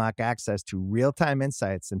 you'll unlock access to real-time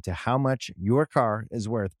insights into how much your car is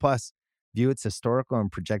worth. Plus, view its historical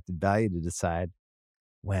and projected value to decide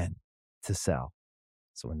when to sell.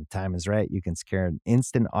 So when the time is right, you can secure an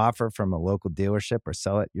instant offer from a local dealership or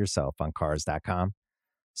sell it yourself on Cars.com.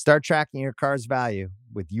 Start tracking your car's value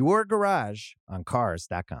with your garage on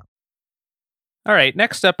Cars.com. All right,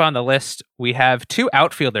 next up on the list, we have 2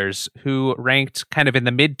 outfielders who ranked kind of in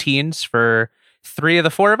the mid-teens for 3 of the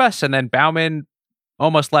 4 of us, and then Baumann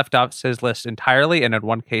almost left off his list entirely, and in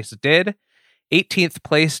one case did. 18th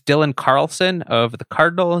place, Dylan Carlson of the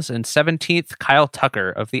Cardinals, and 17th, Kyle Tucker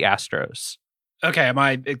of the Astros. Okay, am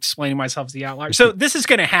I explaining myself as the outlier? So this is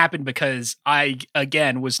going to happen because I,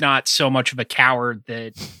 again, was not so much of a coward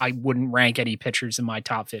that I wouldn't rank any pitchers in my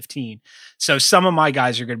top 15. So some of my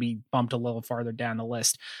guys are going to be bumped a little farther down the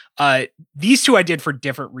list. These 2 I did for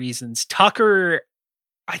different reasons. Tucker,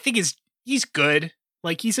 I think he's good.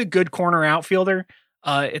 Like, he's a good corner outfielder.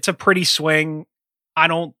 It's a pretty swing. I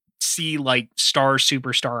don't see like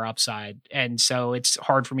superstar upside. And so it's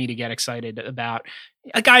hard for me to get excited about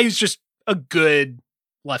a guy who's just a good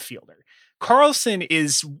left fielder. Carlson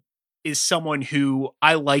is someone who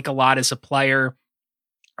I like a lot as a player.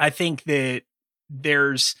 I think that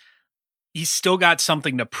he's still got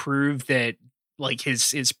something to prove, that like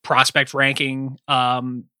his prospect ranking,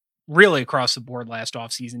 really across the board last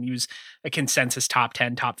offseason. He was a consensus top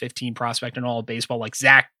 10, top 15 prospect in all of baseball. Like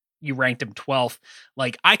Zach, you ranked him 12th.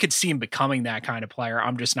 Like I could see him becoming that kind of player.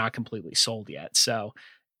 I'm just not completely sold yet. So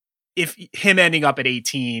if him ending up at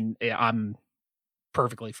 18, I'm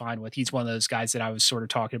perfectly fine with. He's one of those guys that I was sort of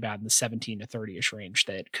talking about in the 17 to 30-ish range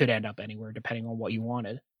that could end up anywhere depending on what you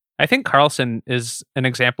wanted. I think Carlson is an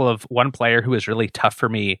example of one player who is really tough for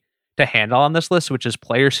me to handle on this list, which is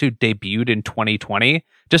players who debuted in 2020,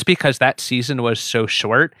 just because that season was so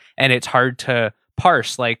short and it's hard to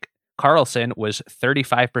parse. Like Carlson was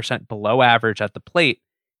 35% below average at the plate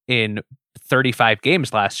in 35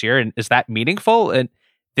 games last year. And is that meaningful? And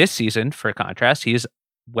this season, for contrast, he's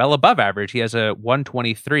well above average. He has a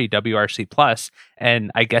 123 WRC plus,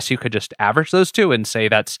 and I guess you could just average those two and say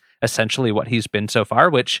that's essentially what he's been so far,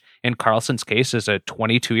 which in Carlson's case is a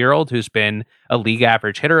 22-year-old who's been a league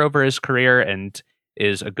average hitter over his career and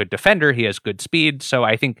is a good defender. He has good speed. So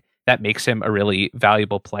I think that makes him a really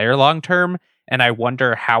valuable player long term. And I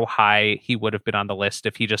wonder how high he would have been on the list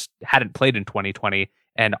if he just hadn't played in 2020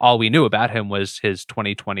 and all we knew about him was his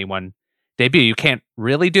 2021 debut. You can't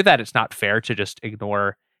really do that. It's not fair to just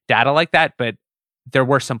ignore data like that, but there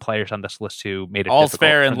were some players on this list who made it all's difficult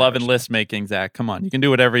fair in for love others. and list making, Zach. Come on, you can do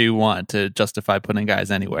whatever you want to justify putting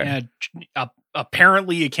guys anywhere. Yeah,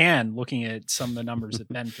 apparently you can, looking at some of the numbers that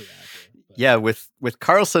Ben threw out there. But. Yeah, with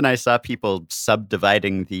Carlson, I saw people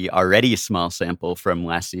subdividing the already small sample from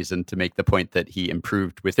last season to make the point that he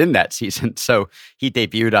improved within that season. So he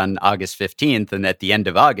debuted on August 15th, and at the end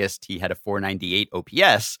of August, he had a 498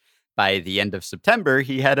 OPS. By the end of September,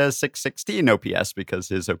 he had a 616 OPS because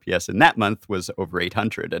his OPS in that month was over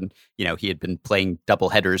 800. And, he had been playing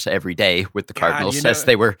doubleheaders every day with the Cardinals as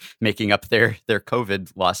they were making up their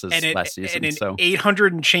COVID losses last season. And an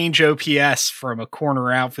 800 and change OPS from a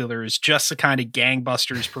corner outfielder is just the kind of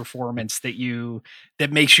gangbusters performance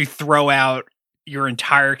that makes you throw out your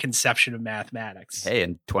entire conception of mathematics. Hey,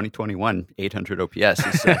 in 2021, 800 OPS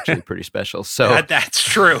is actually pretty special. So that's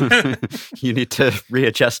true. You need to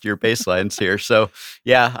readjust your baselines here. So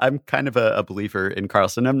yeah, I'm kind of a believer in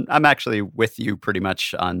Carlson. I'm actually with you pretty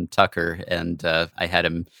much on Tucker, and I had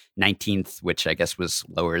him 19th, which I guess was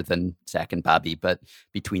lower than Zach and Bobby, but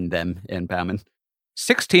between them and Baumann.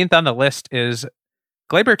 16th on the list is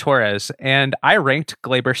Gleyber Torres, and I ranked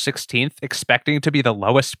Gleyber 16th, expecting to be the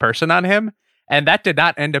lowest person on him. And that did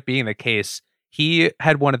not end up being the case. He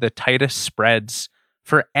had one of the tightest spreads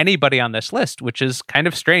for anybody on this list, which is kind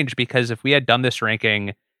of strange because if we had done this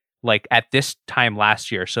ranking like at this time last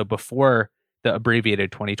year, so before the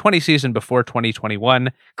abbreviated 2020 season, before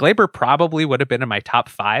 2021, Gleyber probably would have been in my top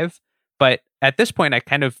 5. But at this point, I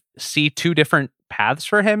kind of see two different paths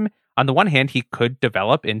for him. On the one hand, he could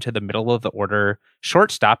develop into the middle of the order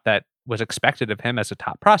shortstop that was expected of him as a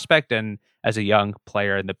top prospect and as a young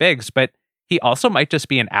player in the bigs. But he also might just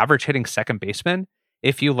be an average hitting second baseman.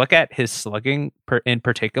 If you look at his slugging in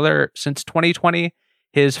particular since 2020,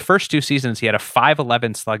 his first 2 seasons, he had a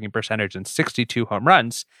 .511 slugging percentage and 62 home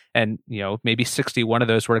runs. And, maybe 61 of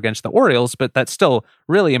those were against the Orioles, but that's still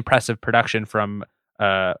really impressive production from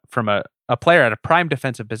a player at a prime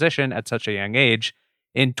defensive position at such a young age.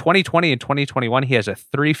 In 2020 and 2021, he has a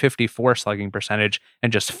 .354 slugging percentage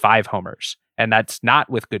and just 5 homers. And that's not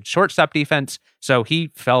with good shortstop defense. So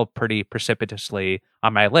he fell pretty precipitously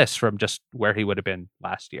on my list from just where he would have been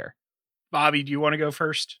last year. Bobby, do you want to go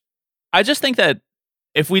first? I just think that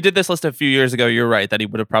if we did this list a few years ago, you're right that he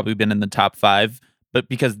would have probably been in the top 5. But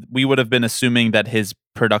because we would have been assuming that his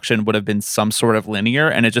production would have been some sort of linear,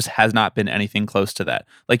 and it just has not been anything close to that.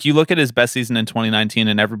 Like you look at his best season in 2019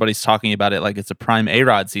 and everybody's talking about it like it's a prime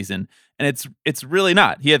A-Rod season. And it's really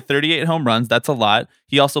not. He had 38 home runs. That's a lot.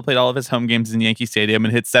 He also played all of his home games in Yankee Stadium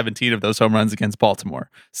and hit 17 of those home runs against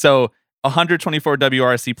Baltimore. So 124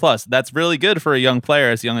 WRC plus. That's really good for a young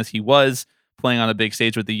player, as young as he was, playing on a big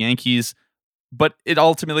stage with the Yankees. But it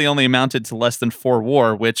ultimately only amounted to less than 4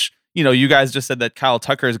 WAR, which, you guys just said that Kyle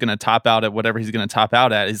Tucker is going to top out at whatever he's going to top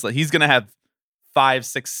out at. He's going to have 5,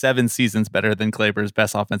 6, 7 seasons better than Gleyber's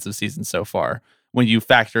best offensive season so far when you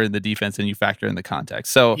factor in the defense and you factor in the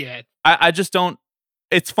context. So yeah. I just don't.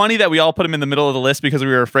 It's funny that we all put him in the middle of the list because we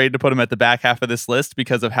were afraid to put him at the back half of this list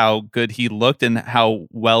because of how good he looked and how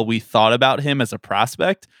well we thought about him as a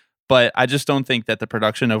prospect. But I just don't think that the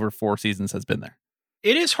production over 4 seasons has been there.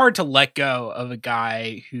 It is hard to let go of a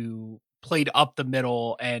guy who played up the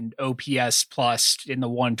middle and OPS plus in the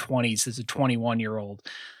 120s as a 21-year-old.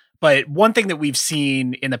 But one thing that we've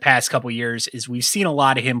seen in the past couple of years is we've seen a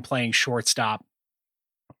lot of him playing shortstop.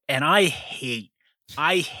 And I hate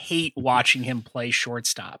watching him play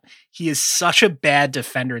shortstop. He is such a bad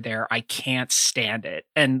defender there. I can't stand it.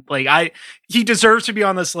 And like he deserves to be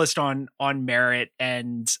on this list on merit,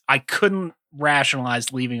 and I couldn't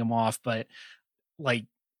rationalize leaving him off, but like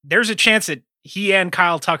there's a chance that he and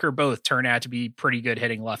Kyle Tucker both turn out to be pretty good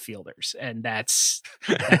hitting left fielders. And that's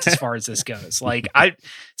as far as this goes. Like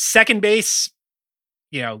second base,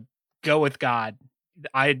 go with God.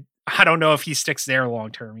 I don't know if he sticks there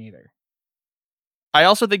long term either. I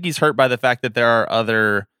also think he's hurt by the fact that there are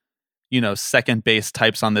other, second base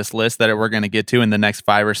types on this list that we're going to get to in the next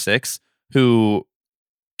 5 or 6 who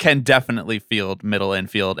can definitely field middle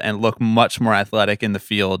infield and look much more athletic in the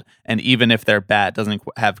field. And even if their bat doesn't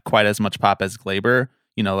have quite as much pop as Glaber,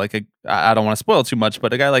 I don't want to spoil too much,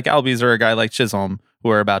 but a guy like Albies or a guy like Chisholm, who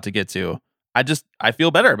we're about to get to, I feel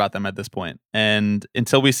better about them at this point. And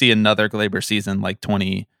until we see another Glaber season like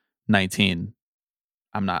 2019,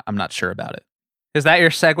 I'm not sure about it. Is that your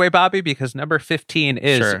segue, Bobby? Because number 15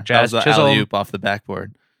 is Jazz that was Chisholm. alley-oop off the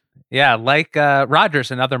backboard. Yeah, like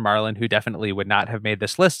Rogers, another Marlin who definitely would not have made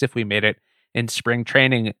this list if we made it in spring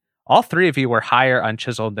training. All three of you were higher on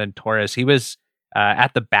Chisholm than Torres. He was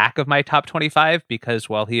at the back of my top 25 because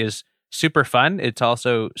while he is super fun, it's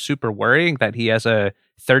also super worrying that he has a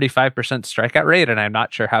 35% strikeout rate, and I'm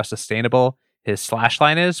not sure how sustainable his slash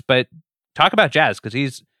line is. But talk about Jazz, because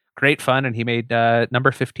he's great fun, and he made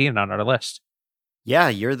number 15 on our list. Yeah,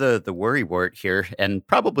 you're the worrywart here, and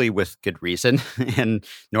probably with good reason. And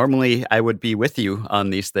normally I would be with you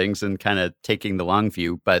on these things and kind of taking the long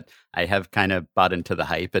view, but I have kind of bought into the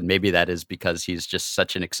hype, and maybe that is because he's just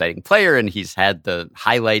such an exciting player, and he's had the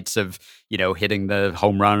highlights of, hitting the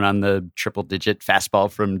home run on the triple-digit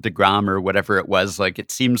fastball from DeGrom or whatever it was. Like,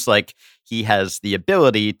 it seems like he has the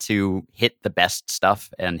ability to hit the best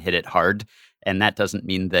stuff and hit it hard. And that doesn't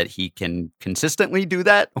mean that he can consistently do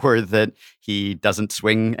that or that he doesn't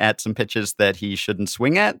swing at some pitches that he shouldn't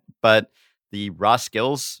swing at. But the raw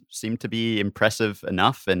skills seem to be impressive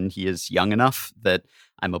enough, and he is young enough that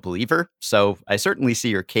I'm a believer. So I certainly see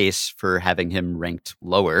your case for having him ranked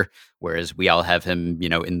lower, whereas we all have him,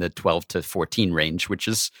 in the 12 to 14 range, which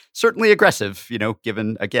is certainly aggressive,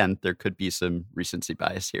 given, again, there could be some recency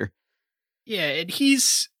bias here. Yeah, and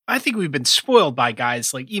I think we've been spoiled by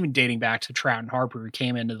guys like even dating back to Trout and Harper, who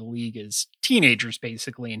came into the league as teenagers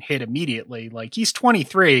basically and hit immediately. Like, he's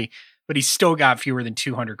 23, but he's still got fewer than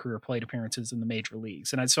 200 career plate appearances in the major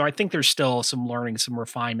leagues. And so I think there's still some learning, some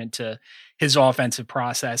refinement to his offensive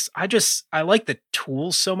process. I like the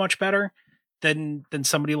tools so much better than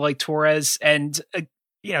somebody like Torres. And,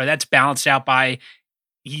 that's balanced out by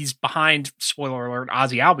he's behind, spoiler alert,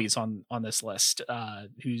 Ozzie Albies on this list,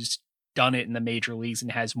 who's done it in the major leagues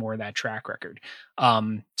and has more of that track record.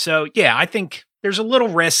 So yeah, I think there's a little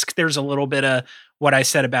risk. There's a little bit of what I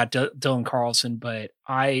said about Dylan Carlson, but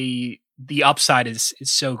the upside is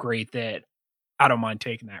so great that I don't mind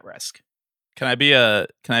taking that risk. Can I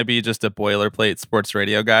be just a boilerplate sports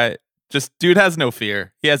radio guy? Just dude has no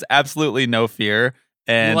fear. He has absolutely no fear.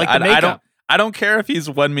 And I don't care if he's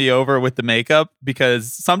won me over with the makeup,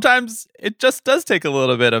 because sometimes it just does take a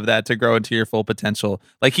little bit of that to grow into your full potential.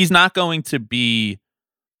 Like, he's not going to be,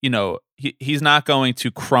 he's not going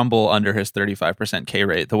to crumble under his 35% K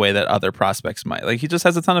rate the way that other prospects might. Like, he just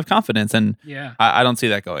has a ton of confidence, and yeah, I don't see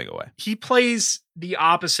that going away. He plays the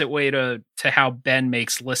opposite way to how Ben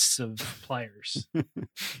makes lists of players.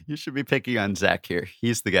 You should be picking on Zach here.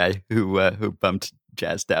 He's the guy who bumped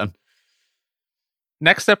Jazz down.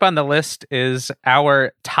 Next up on the list is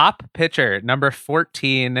our top pitcher, number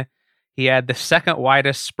 14. He had the second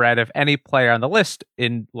widest spread of any player on the list,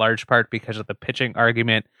 in large part because of the pitching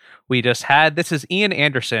argument we just had. This is Ian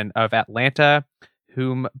Anderson of Atlanta,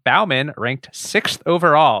 whom Baumann ranked 6th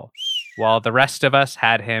overall, while the rest of us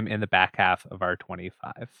had him in the back half of our 25.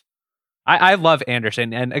 I love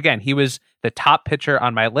Anderson, and again, he was the top pitcher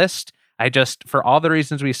on my list. For all the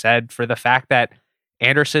reasons we said, for the fact that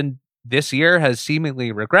Anderson this year has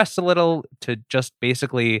seemingly regressed a little to just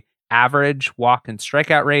basically average walk and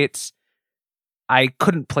strikeout rates, I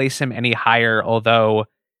couldn't place him any higher, although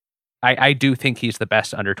I do think he's the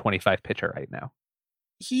best under 25 pitcher right now.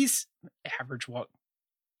 He's average walk,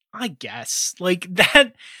 I guess. Like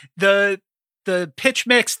that, the pitch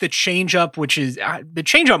mix, the changeup, which is the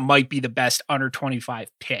changeup might be the best under 25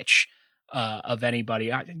 pitch of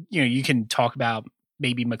anybody. You can talk about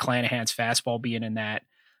maybe McClanahan's fastball being in that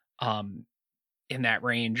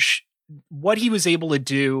range. What he was able to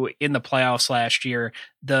do in the playoffs last year,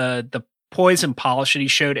 the poise and polish that he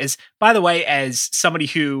showed, as, by the way, as somebody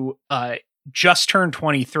who just turned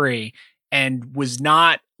 23 and was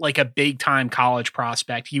not like a big time college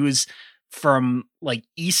prospect. He was from like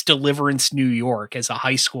East Deliverance, New York as a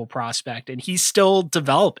high school prospect. And he's still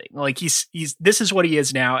developing. Like he's this is what he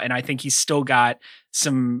is now. And I think he's still got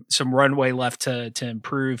some runway left to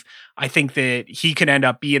improve. I think that he can end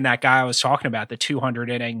up being that guy I was talking about, the 200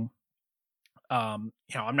 inning. I'm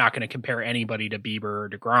not going to compare anybody to Bieber or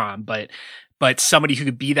DeGrom, but somebody who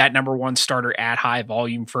could be that number one starter at high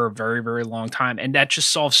volume for a very, very long time. And that just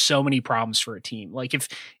solves so many problems for a team. Like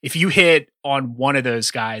if you hit on one of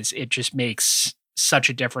those guys, it just makes such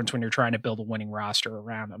a difference when you're trying to build a winning roster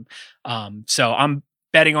around them. So I'm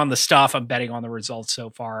betting on the stuff. I'm betting on the results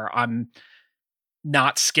so far. I'm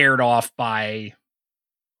not scared off by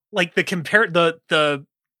like the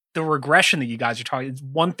regression that you guys are talking. It's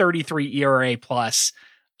 133 ERA plus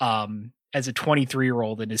as a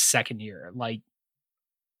 23-year-old in his second year. Like,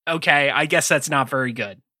 okay, I guess that's not very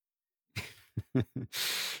good.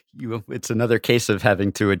 It's another case of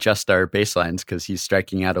having to adjust our baselines because he's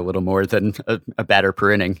striking out a little more than a batter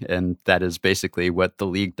per inning. And that is basically what the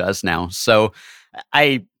league does now. So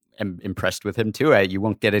I am impressed with him too. You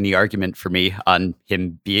won't get any argument for me on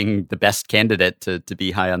him being the best candidate to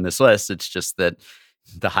be high on this list. It's just that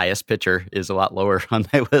the highest pitcher is a lot lower on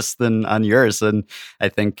my list than on yours. And I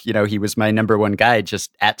think, he was my number one guy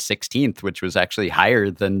just at 16th, which was actually higher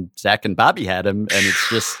than Zach and Bobby had him. And it's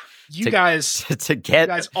just... You guys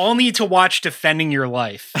all need to watch Defending Your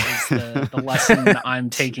Life is the lesson I'm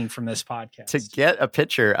taking from this podcast. To get a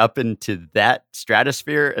pitcher up into that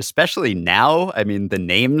stratosphere, especially now, I mean, the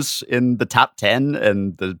names in the top 10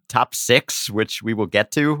 and the top 6, which we will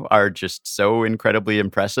get to, are just so incredibly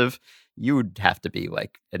impressive. You would have to be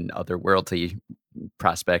like an otherworldly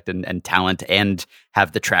prospect and talent and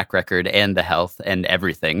have the track record and the health and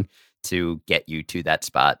everything to get you to that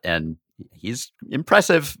spot. And he's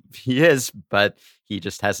impressive. He is, but he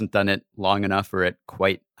just hasn't done it long enough or at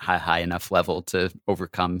quite high enough level to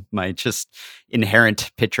overcome my just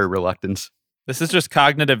inherent pitcher reluctance. This is just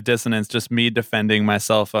cognitive dissonance, just me defending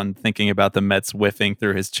myself on thinking about the Mets whiffing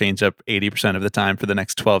through his changeup 80% of the time for the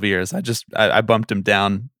next 12 years. I bumped him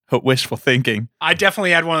down. Wishful thinking. I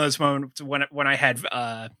definitely had one of those moments when I had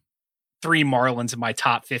 3 Marlins in my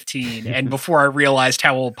top 15, and before I realized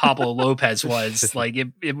how old Pablo Lopez was, like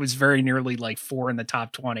it was very nearly like 4 in the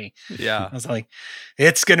top 20. Yeah, I was like,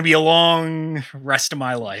 it's going to be a long rest of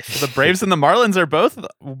my life. The Braves and the Marlins are both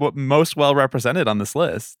most well represented on this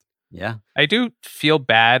list. Yeah, I do feel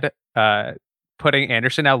bad putting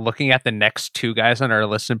Anderson out, looking at the next 2 guys on our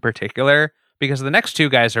list in particular, because the next 2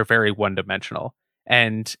 guys are very one-dimensional.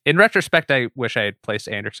 And in retrospect, I wish I had placed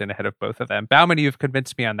Anderson ahead of both of them. Baumann, you've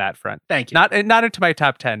convinced me on that front. Thank you. Not into my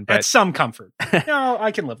top 10, but that's some comfort. No,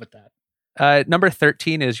 I can live with that. Number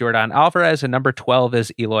 13 is Yordan Alvarez, and number 12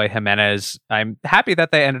 is Eloy Jimenez. I'm happy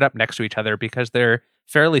that they ended up next to each other because they're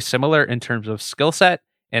fairly similar in terms of skill set,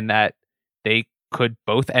 in that they could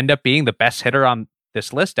both end up being the best hitter on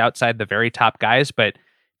this list outside the very top guys. But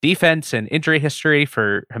defense and injury history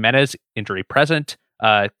for Jimenez, injury present,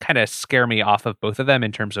 kind of scare me off of both of them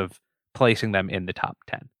in terms of placing them in the top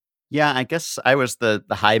 10. Yeah, I guess I was the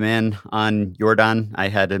high man on Yordan. I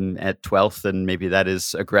had him at 12th, and maybe that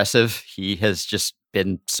is aggressive. He has just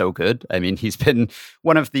been so good. I mean, he's been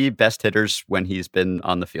one of the best hitters when he's been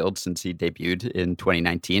on the field since he debuted in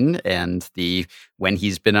 2019. And the when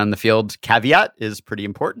he's been on the field caveat is pretty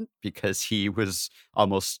important because he was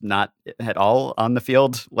almost not at all on the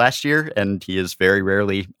field last year. And he is very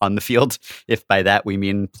rarely on the field, if by that we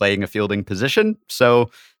mean playing a fielding position. So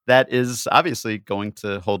that is obviously going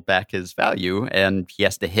to hold back his value, and he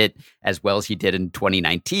has to hit as well as he did in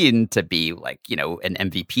 2019 to be like, an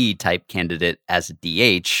MVP type candidate as a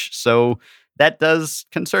DH. So that does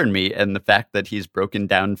concern me. And the fact that he's broken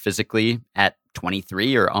down physically at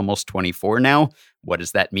 23 or almost 24 now, what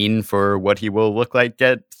does that mean for what he will look like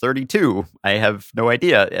at 32? I have no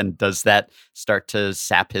idea. And does that start to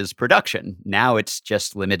sap his production? Now it's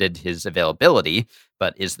just limited his availability.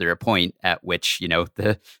 But is there a point at which,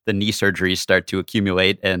 the knee surgeries start to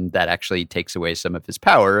accumulate and that actually takes away some of his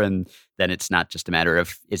power? And then it's not just a matter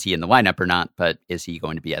of is he in the lineup or not, but is he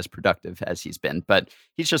going to be as productive as he's been? But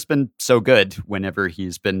he's just been so good whenever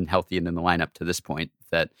he's been healthy and in the lineup to this point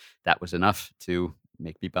that was enough to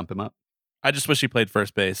make me bump him up. I just wish he played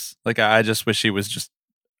first base. Like, I just wish he was just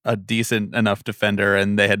a decent enough defender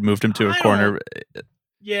and they had moved him to a corner.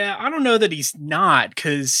 Yeah, I don't know that he's not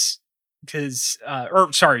because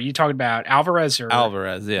you talking about Alvarez or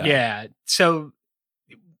Alvarez, yeah. Yeah. So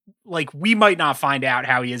like we might not find out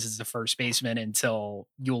how he is as a first baseman until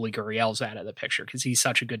Yuli Gurriel's out of the picture because he's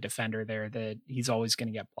such a good defender there that he's always going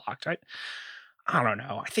to get blocked. I don't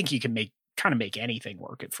know. I think you can make kind of make anything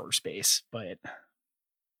work at first base. But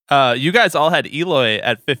you guys all had Eloy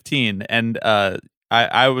at 15, and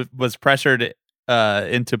I was pressured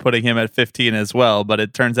into putting him at 15 as well, but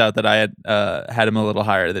it turns out that I had him a little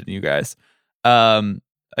higher than you guys.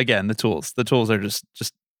 Again, the tools are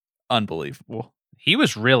just unbelievable. He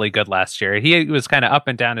was really good last year. He was kind of up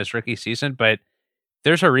and down his rookie season, but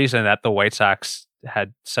there's a reason that the White Sox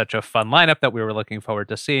had such a fun lineup that we were looking forward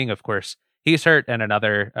to seeing. Of course, he's hurt, and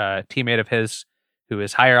another teammate of his who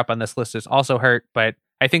is higher up on this list is also hurt. But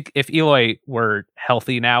I think if Eloy were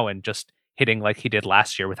healthy now and just hitting like he did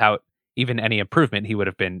last year without even any improvement, he would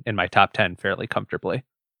have been in my top 10 fairly comfortably.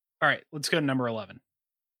 All right, let's go to number 11.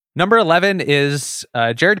 Number 11 is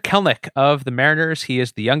Jared Kelenic of the Mariners. He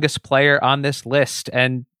is the youngest player on this list,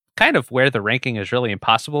 and kind of where the ranking is really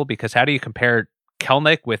impossible, because how do you compare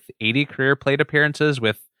Kelenic with 80 career plate appearances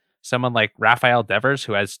with someone like Rafael Devers,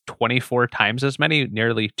 who has 24 times as many,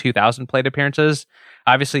 nearly 2,000 plate appearances?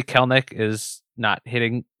 Obviously, Kelenic is not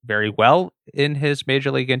hitting very well in his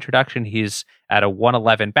major league introduction. He's at a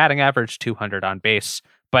 111 batting average, 200 on base,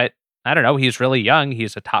 but I don't know. He's really young.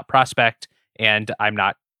 He's a top prospect, and I'm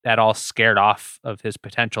not at all scared off of his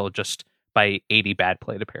potential just by 80 bad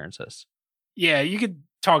plate appearances. Yeah, you could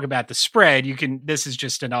talk about the spread. This is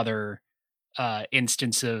just another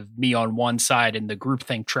instance of me on one side and the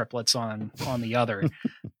groupthink triplets on the other.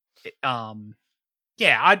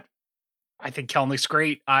 Yeah, I think Kelenic's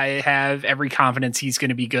great. I have every confidence he's going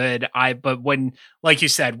to be good. But when, like you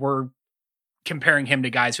said, we're comparing him to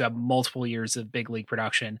guys who have multiple years of big league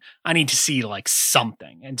production, I need to see like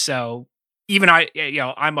something. And so even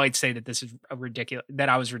I might say that this is that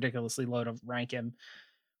I was ridiculously low to rank him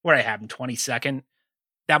where I have him 22nd.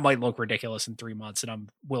 That might look ridiculous in 3 months, and I'm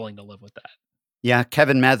willing to live with that. Yeah,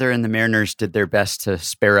 Kevin Mather and the Mariners did their best to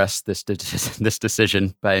spare us this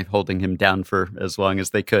decision by holding him down for as long as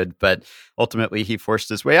they could. But ultimately, he forced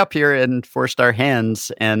his way up here and forced our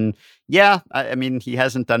hands. And yeah, I mean, he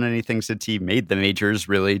hasn't done anything since he made the majors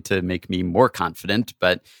really to make me more confident.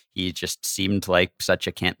 But he just seemed like such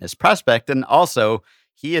a can't-miss prospect. And also,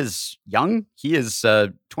 he is young. He is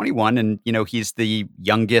 21, and he's the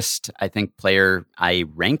youngest, I think, player I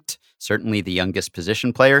ranked. Certainly the youngest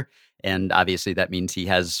position player. And obviously that means he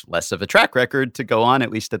has less of a track record to go on, at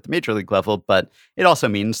least at the major league level. But it also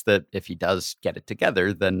means that if he does get it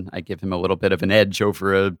together, then I give him a little bit of an edge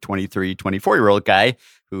over a 23, 24-year-old guy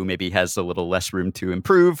who maybe has a little less room to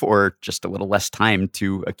improve or just a little less time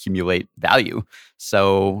to accumulate value.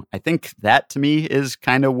 So I think that to me is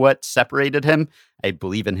kind of what separated him. I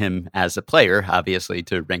believe in him as a player, obviously,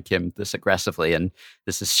 to rank him this aggressively. And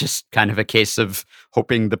this is just kind of a case of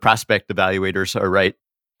hoping the prospect evaluators are right.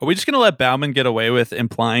 Are we just going to let Baumann get away with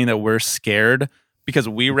implying that we're scared because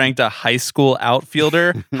we ranked a high school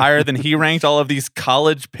outfielder higher than he ranked all of these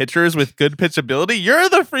college pitchers with good pitchability? You're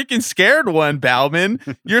the freaking scared one, Baumann.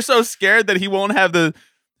 You're so scared that he'll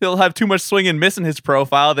have too much swing and miss in his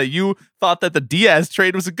profile that you thought that the Diaz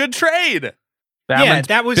trade was a good trade. Bauman's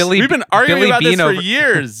that was we've been arguing Billy about Bean this for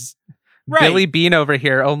years. Right. Billy Bean over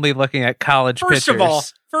here only looking at college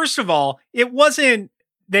pitchers. First of all, it wasn't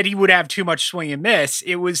that he would have too much swing and miss.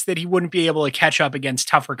 It was that he wouldn't be able to catch up against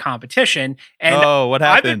tougher competition. And what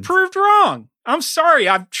happened? I've been proved wrong. I'm sorry.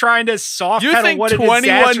 I'm trying to soft pedal. You think what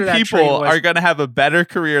 21 people are going to have a better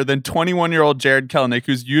career than 21-year-old Jared Kelenic,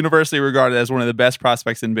 who's universally regarded as one of the best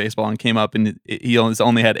prospects in baseball, and came up and he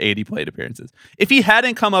only had 80 plate appearances? If he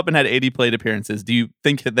hadn't come up and had 80 plate appearances, do you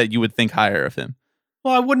think that you would think higher of him?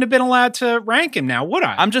 Well, I wouldn't have been allowed to rank him now, would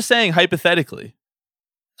I? I'm just saying hypothetically.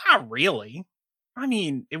 Not really. I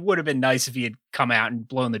mean, it would have been nice if he had come out and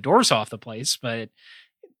blown the doors off the place, but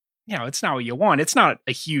it's not what you want. It's not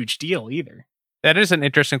a huge deal either. That is an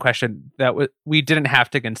interesting question that we didn't have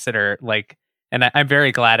to consider. And I'm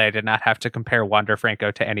very glad I did not have to compare Wander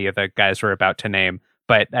Franco to any of the guys we're about to name.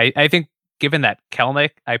 But I think given that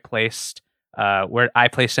Kelenic, I placed him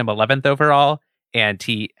 11th overall, and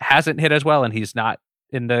he hasn't hit as well, and he's not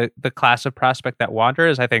in the class of prospect that Wander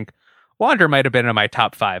is. I think Wander might have been in my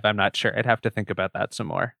top 5. I'm not sure. I'd have to think about that some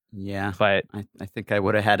more. Yeah, but I think I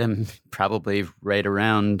would have had him probably right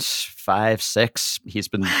around 5, 6. He's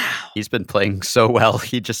been playing so well.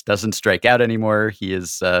 He just doesn't strike out anymore. He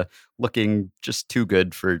is looking just too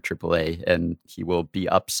good for AAA, and he will be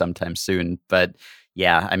up sometime soon. But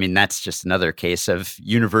yeah, I mean, that's just another case of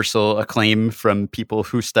universal acclaim from people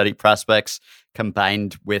who study prospects,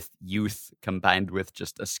 combined with youth, combined with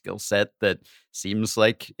just a skill set that seems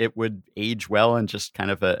like it would age well and just kind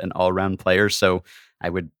of an all-around player. So I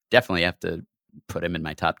would definitely have to put him in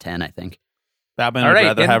my top 10, I think. Baumann would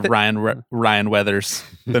rather have Ryan Weathers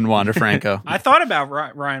than Wander Franco. I thought about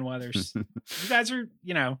Ryan Weathers. You guys are,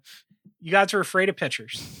 You guys are afraid of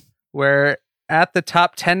pitchers. We're at the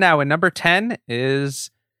top 10 now, and number 10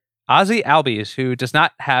 is Ozzy Albies, who does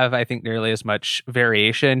not have, I think, nearly as much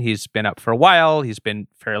variation. He's been up for a while. He's been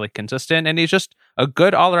fairly consistent, and he's just a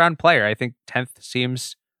good all-around player. I think 10th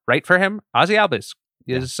seems right for him. Ozzy Albies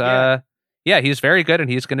is, he's very good, and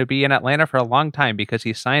he's going to be in Atlanta for a long time because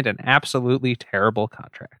he signed an absolutely terrible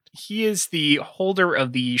contract. He is the holder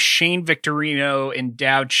of the Shane Victorino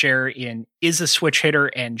endowed chair in is a switch hitter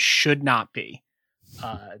and should not be.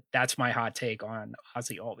 That's my hot take on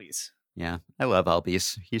Ozzy Albies. Yeah, I love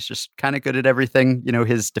Albies. He's just kind of good at everything. You know,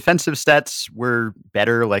 his defensive stats were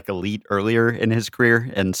better, like elite earlier in his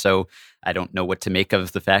career. And so I don't know what to make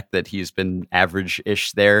of the fact that he's been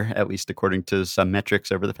average-ish there, at least according to some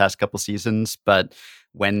metrics over the past couple seasons. But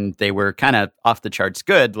when they were kind of off the charts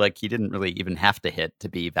good, like he didn't really even have to hit to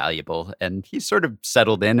be valuable. And he's sort of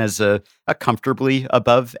settled in as a comfortably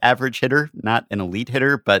above average hitter, not an elite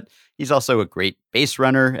hitter, but he's also a great base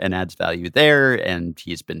runner and adds value there. And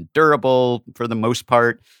he's been durable for the most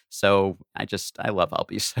part. So I love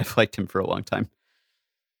Albies. I've liked him for a long time.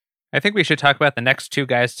 I think we should talk about the next two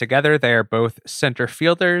guys together. They are both center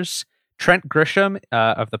fielders. Trent Grisham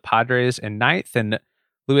of the Padres in 9th and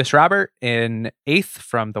Luis Robert in 8th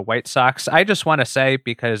from the White Sox. I just want to say,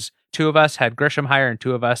 because two of us had Grisham higher and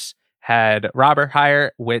two of us had Robert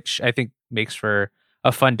higher, which I think makes for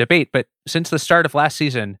a fun debate. But since the start of last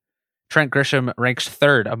season, Trent Grisham ranks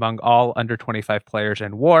 3rd among all under 25 players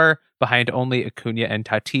in WAR, behind only Acuna and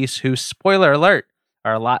Tatis, who, spoiler alert,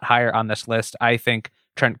 are a lot higher on this list. I think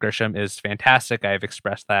Trent Grisham is fantastic. I've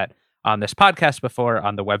expressed that on this podcast before,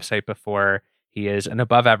 on the website before. He is an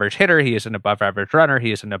above average hitter. He is an above average runner.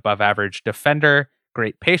 He is an above average defender.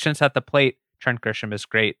 Great patience at the plate. Trent Grisham is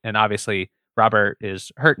great. And obviously, Robert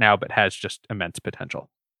is hurt now, but has just immense potential.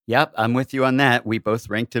 Yep, I'm with you on that. We both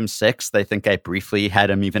ranked him 6th. I think I briefly had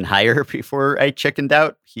him even higher before I chickened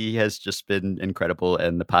out. He has just been incredible.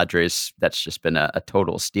 And the Padres, that's just been a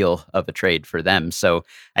total steal of a trade for them. So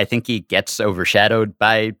I think he gets overshadowed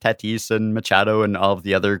by Tatis and Machado and all of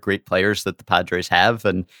the other great players that the Padres have.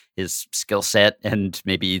 And his skill set and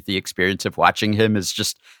maybe the experience of watching him is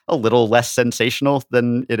just a little less sensational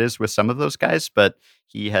than it is with some of those guys. But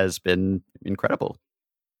he has been incredible.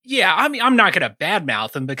 Yeah, I mean, I'm not going to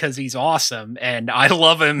badmouth him because he's awesome and I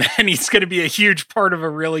love him and he's going to be a huge part of a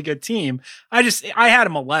really good team. I had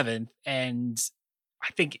him 11th, and I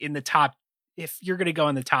think in the top, if you're going to go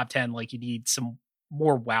in the top 10, like you need some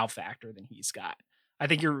more wow factor than he's got. I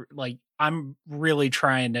think I'm really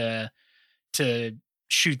trying to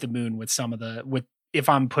shoot the moon with if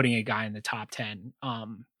I'm putting a guy in the top 10.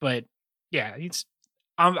 But yeah,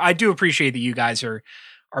 I do appreciate that you guys are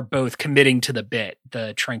both committing to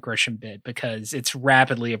the Trent Grisham bit, because it's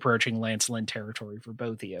rapidly approaching Lance Lynn territory for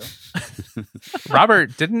both of you.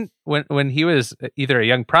 Robert when he was either a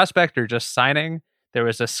young prospect or just signing, there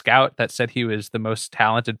was a scout that said he was the most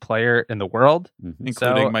talented player in the world,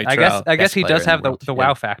 including Mike I Trout. guess he does have the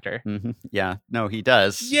wow factor. Mm-hmm. Yeah, no, he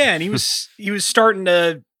does. Yeah, and he was starting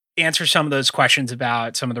to answer some of those questions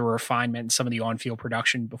about some of the refinement and some of the on-field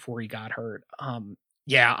production before he got hurt.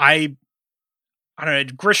 I don't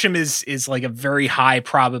know. Grisham is like a very high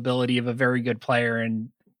probability of a very good player, and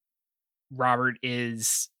Robert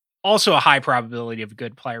is also a high probability of a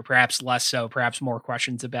good player, perhaps less so, perhaps more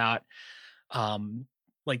questions about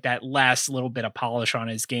like that last little bit of polish on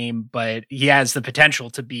his game, but he has the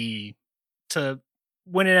potential to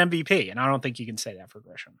win an MVP, and I don't think you can say that for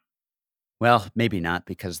Grisham. Well, maybe not,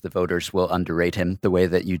 because the voters will underrate him the way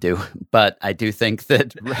that you do. But I do think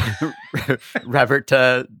that Robert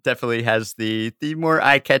definitely has the more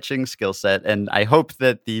eye-catching skill set. And I hope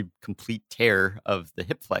that the complete tear of the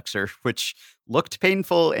hip flexor, which looked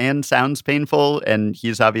painful and sounds painful, and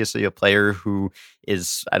he's obviously a player who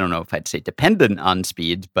is, I don't know if I'd say dependent on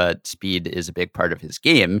speed, but speed is a big part of his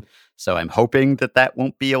game. So I'm hoping that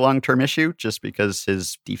won't be a long-term issue, just because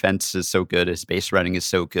his defense is so good, his base running is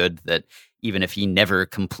so good, that even if he never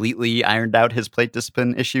completely ironed out his plate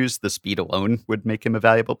discipline issues, the speed alone would make him a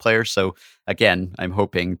valuable player. So again, I'm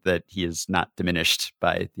hoping that he is not diminished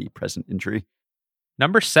by the present injury.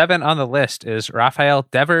 Number 7 on the list is Rafael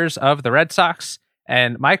Devers of the Red Sox.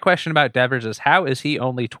 And my question about Devers is, how is he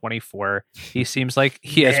only 24? He seems like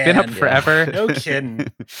he has been up forever. No kidding.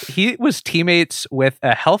 He was teammates with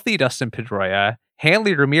a healthy Dustin Pedroia,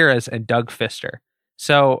 Hanley Ramirez, and Doug Fister.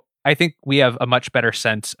 So I think we have a much better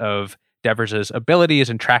sense of Devers'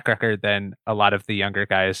 abilities and track record than a lot of the younger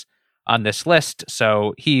guys on this list.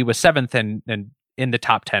 So he was 7th and in the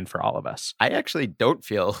top 10 for all of us. I actually don't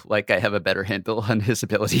feel like I have a better handle on his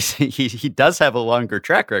abilities. He does have a longer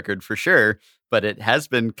track record for sure, but it has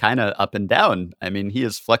been kind of up and down. I mean, he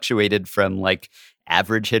has fluctuated from like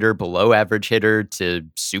average hitter, below average hitter to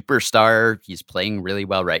superstar. He's playing really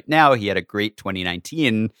well right now. He had a great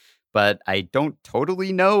 2019, but I don't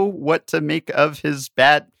totally know what to make of his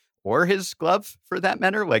bat or his glove for that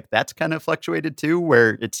matter. Like that's kind of fluctuated too,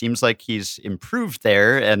 where it seems like he's improved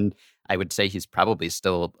there. And I would say he's probably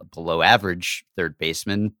still a below average third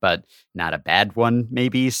baseman, but not a bad one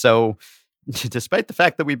maybe. So despite the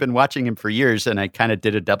fact that we've been watching him for years, and I kind of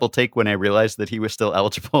did a double take when I realized that he was still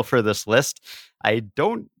eligible for this list, I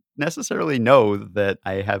don't necessarily know that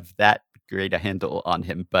I have that great a handle on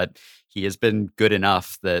him, but he has been good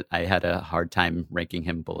enough that I had a hard time ranking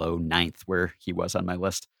him below 9th where he was on my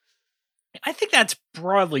list. I think that's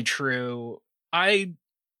broadly true.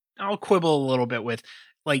 I'll quibble a little bit with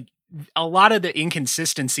like a lot of the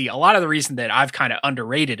inconsistency. A lot of the reason that I've kind of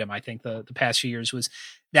underrated him, I think the past few years, was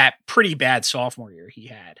that pretty bad sophomore year he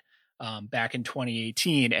had back in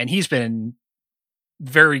 2018. And he's been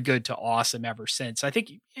very good to awesome ever since. I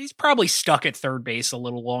think he's probably stuck at third base a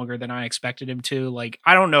little longer than I expected him to. Like,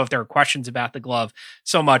 I don't know if there are questions about the glove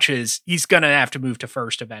so much as he's going to have to move to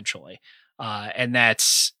first eventually. And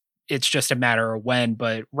it's just a matter of when.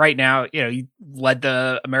 But right now, he led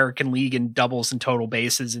the American League in doubles and total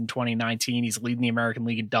bases in 2019. He's leading the American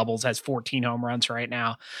League in doubles, has 14 home runs right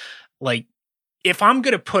now. Like, if I'm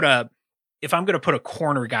going to put a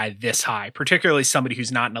corner guy this high, particularly somebody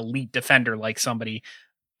who's not an elite defender, like somebody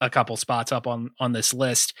a couple spots up on this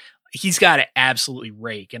list, he's got to absolutely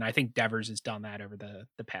rake. And I think Devers has done that over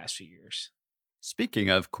the past few years. Speaking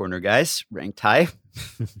of corner guys ranked high,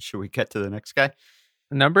 should we get to the next guy?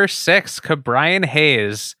 Number 6, Brian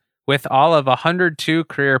Hayes, with all of 102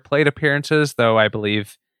 career plate appearances, though I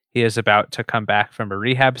believe he is about to come back from a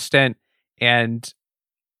rehab stint. And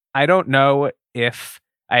I don't know if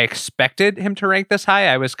I expected him to rank this high.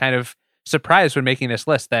 I was kind of surprised when making this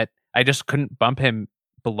list that I just couldn't bump him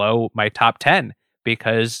below my top 10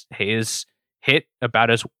 because Hayes hit about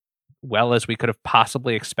as well as we could have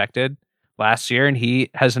possibly expected last year. And he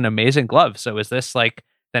has an amazing glove. So is this like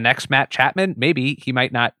the next Matt Chapman? Maybe. He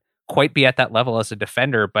might not quite be at that level as a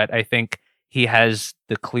defender, but I think he has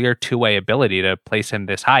the clear two-way ability to place him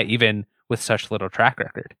this high, even with such little track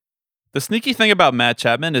record. The sneaky thing about Matt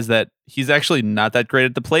Chapman is that he's actually not that great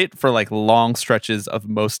at the plate for like long stretches of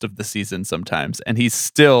most of the season sometimes. And he's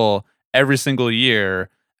still every single year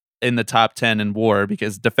in the top 10 in WAR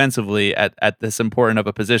because defensively at this important of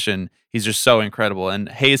a position, he's just so incredible. And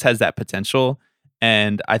Hayes has that potential.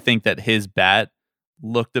 And I think that his bat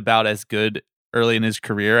looked about as good early in his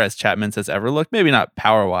career as Chapman's has ever looked. Maybe not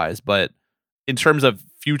power-wise, but in terms of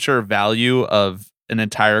future value of an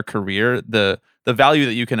entire career, the value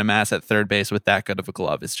that you can amass at third base with that good of a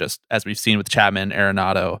glove is just, as we've seen with Chapman,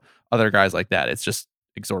 Arenado, other guys like that, it's just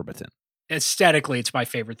exorbitant. Aesthetically, it's my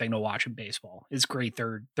favorite thing to watch in baseball is great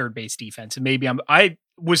third base defense. And maybe I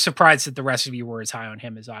was surprised that the rest of you were as high on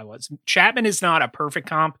him as I was. Chapman is not a perfect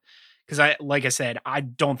comp because like I said, I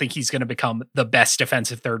don't think he's going to become the best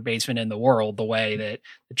defensive third baseman in the world the way that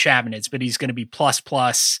Chapman is, but he's going to be plus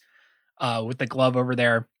with the glove over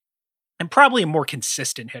there. And probably a more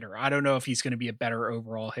consistent hitter. I don't know if he's going to be a better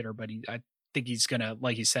overall hitter, but I think he's going to,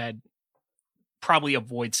 like you said, probably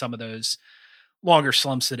avoid some of those longer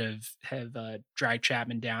slumps that have dragged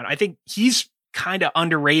Chapman down. I think he's kind of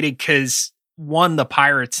underrated because one, the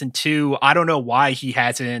Pirates, and two, I don't know why he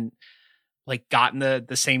hasn't like gotten the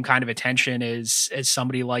same kind of attention as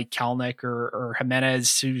somebody like Kelenic or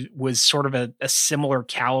Jimenez, who was sort of a similar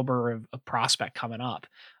caliber of prospect coming up.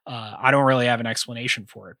 I don't really have an explanation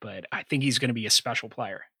for it, but I think he's going to be a special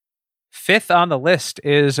player. 5th on the list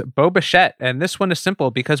is Bo Bichette, and this one is simple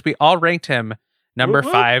because we all ranked him number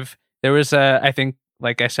 5. There was I think,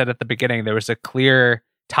 like I said at the beginning, there was a clear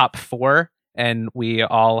top 4, and we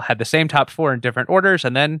all had the same top 4 in different orders,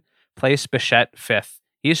 and then placed Bichette 5th.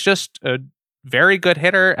 He's just a very good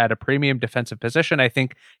hitter at a premium defensive position. I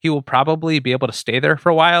think he will probably be able to stay there for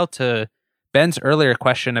a while. To Ben's earlier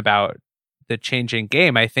question about the changing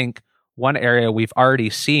game, I think one area we've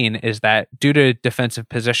already seen is that due to defensive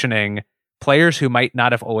positioning, players who might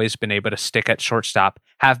not have always been able to stick at shortstop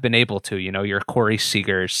have been able to, your Corey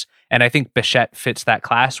Seagers. And I think Bichette fits that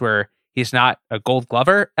class where he's not a gold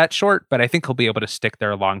glover at short, but I think he'll be able to stick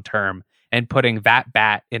there long term. And putting that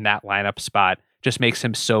bat in that lineup spot just makes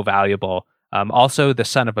him so valuable. Also, the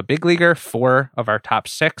son of a big leaguer. 4 of our top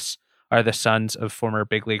 6 are the sons of former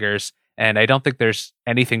big leaguers. And I don't think there's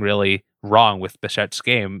anything really wrong with Bichette's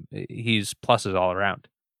game. He's pluses all around.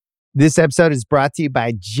 This episode is brought to you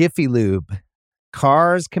by Jiffy Lube.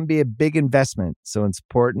 Cars can be a big investment, so it's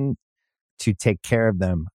important to take care of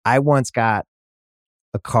them. I once got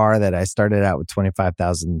a car that I started out with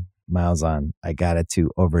 25,000 miles on, I got it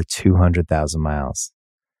to over 200,000 miles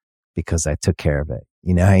because I took care of it.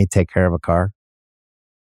 You know how you take care of a car?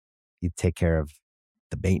 You take care of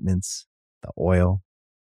the maintenance, the oil,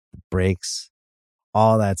 the brakes,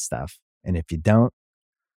 all that stuff. And if you don't,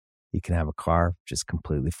 you can have a car just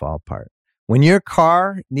completely fall apart. When your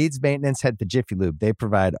car needs maintenance, head to Jiffy Lube. They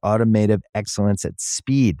provide automotive excellence at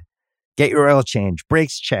speed. Get your oil change,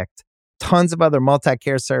 brakes checked, tons of other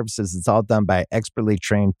multi-care services. It's all done by expertly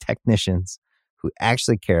trained technicians who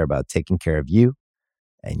actually care about taking care of you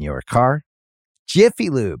and your car. Jiffy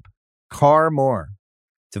Lube, car more.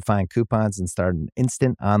 To find coupons and start an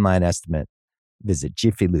instant online estimate, visit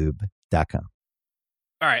jiffylube.com.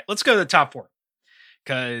 All right, let's go to the top 4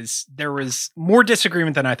 because there was more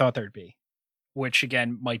disagreement than I thought there'd be, which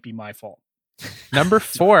again might be my fault. Number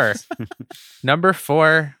 4,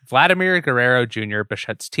 Vladimir Guerrero Jr.,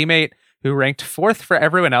 Bichette's teammate, who ranked 4th for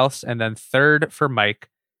everyone else and then 3rd for Mike.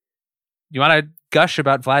 You want to gush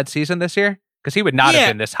about Vlad's season this year? Because he would not have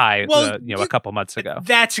been this high, a couple months ago.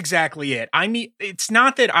 That's exactly it. I mean, it's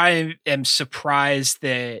not that I am surprised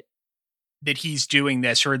that he's doing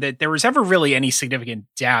this or that there was ever really any significant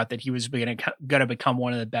doubt that he was going to become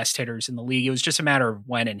one of the best hitters in the league. It was just a matter of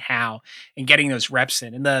when and how and getting those reps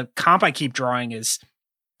in. And the comp I keep drawing is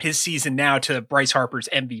his season now to Bryce Harper's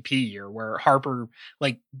MVP year, where Harper,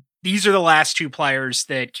 these are the last 2 players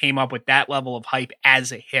that came up with that level of hype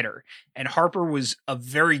as a hitter. And Harper was a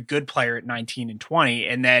very good player at 19 and 20.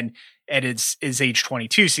 And then at his age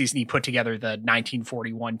 22 season, he put together the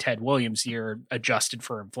 1941 Ted Williams year adjusted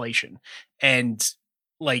for inflation. And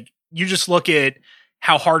you just look at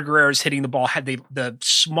how hard Guerrero's hitting the ball, had the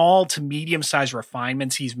small to medium sized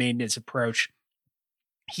refinements he's made in his approach.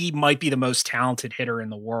 He might be the most talented hitter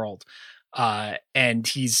in the world. And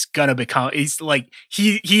he's gonna become,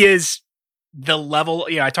 he is the level,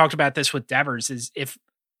 I talked about this with Devers, is if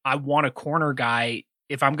I want a corner guy,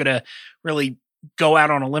 if I'm gonna really go out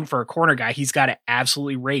on a limb for a corner guy, he's got to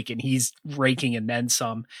absolutely rake, and he's raking and then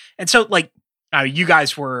some. And so you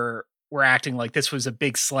guys were acting like this was a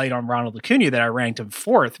big slight on Ronald Acuna that I ranked him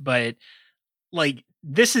 4th, but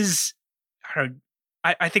this is,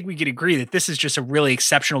 I think we could agree that this is just a really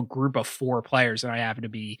exceptional group of 4 players, and I happen to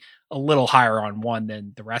be a little higher on one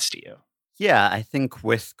than the rest of you. Yeah, I think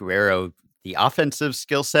with Guerrero, the offensive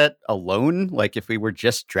skill set alone, if we were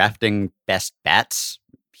just drafting best bats,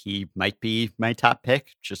 he might be my top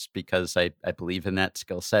pick just because I believe in that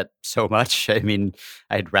skill set so much. I mean,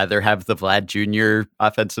 I'd rather have the Vlad Jr.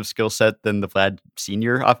 offensive skill set than the Vlad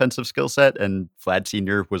Sr. offensive skill set. And Vlad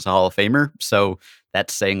Sr. was a Hall of Famer. So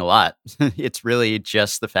that's saying a lot. It's really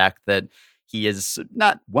just the fact that he is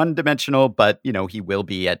not one-dimensional, but, he will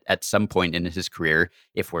be at some point in his career,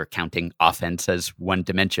 if we're counting offense as one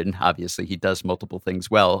dimension. Obviously, he does multiple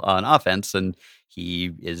things well on offense, and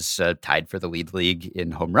he is tied for the lead league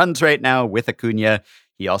in home runs right now with Acuna.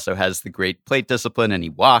 He also has the great plate discipline, and he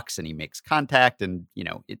walks, and he makes contact, and,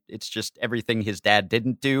 it's just everything his dad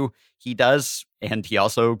didn't do, he does, and he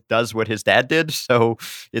also does what his dad did, so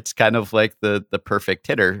it's kind of like the perfect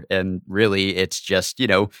hitter, and really, it's just,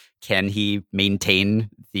 can he maintain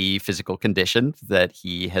the physical condition that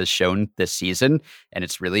he has shown this season? And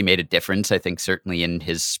it's really made a difference. I think certainly in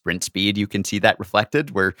his sprint speed, you can see that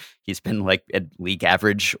reflected, where he's been a league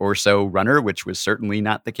average or so runner, which was certainly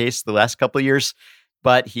not the case the last couple of years.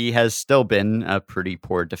 But he has still been a pretty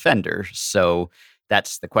poor defender. So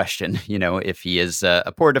that's the question. If he is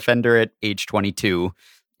a poor defender at age 22,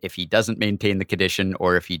 if he doesn't maintain the condition,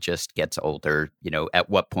 or if he just gets older, at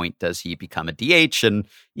what point does he become a DH? And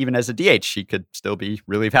even as a DH, he could still be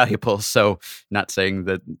really valuable. So not saying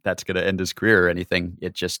that that's going to end his career or anything.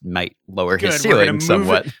 It just might lower his ceiling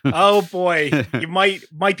somewhat. Oh boy, you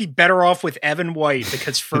might be better off with Evan White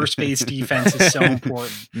because first base defense is so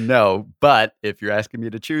important. No, but if you're asking me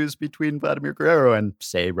to choose between Vladimir Guerrero and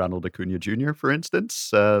say Ronald Acuna Jr., for instance,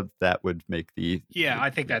 that would make the... Yeah, I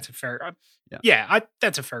think that's a fair...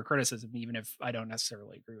 that's a fair criticism, even if I don't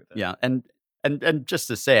necessarily agree with it. Yeah, and just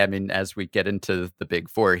to say, I mean, as we get into the big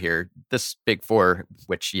 4 here, this big 4,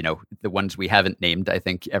 which, the ones we haven't named, I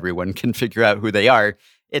think everyone can figure out who they are.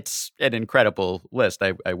 It's an incredible list.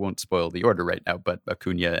 I won't spoil the order right now, but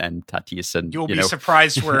Acuna and Tatis and you'll be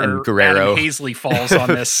surprised where Guerrero. Adam Hazley falls on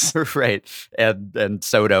this. Right. And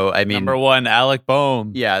Soto. I mean, number 1, Alec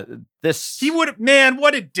Boehm. Yeah, this...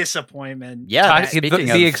 what a disappointment. Yeah,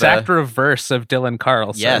 the exact reverse of Dylan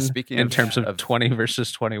Carlson. Yeah, speaking in terms of 20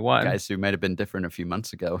 versus 21. Guys who might have been different a few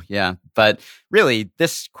months ago. Yeah, but really,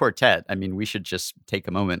 this quartet, I mean, we should just take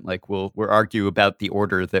a moment. Like, we'll argue about the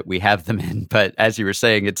order that we have them in. But as you were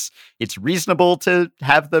saying, it's reasonable to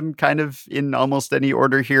have them kind of in almost any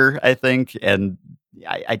order here, I think. And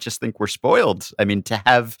I just think we're spoiled. I mean, to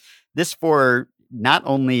have this for not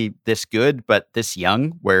only this good, but this young,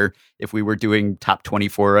 where if we were doing top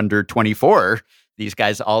 24 under 24, these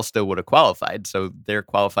guys all still would have qualified. So they're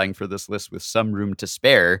qualifying for this list with some room to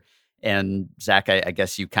spare. And Zach, I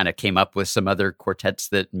guess you kind of came up with some other quartets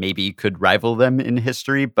that maybe could rival them in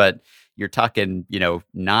history, but you're talking,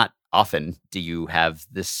 not often do you have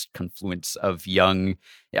this confluence of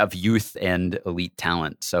youth and elite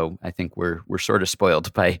talent. So I think we're sort of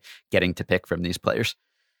spoiled by getting to pick from these players.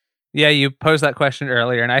 Yeah, you posed that question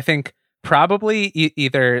earlier, and I think probably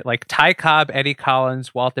either like Ty Cobb, Eddie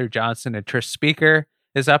Collins, Walter Johnson, and Tris Speaker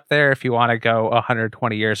is up there if you want to go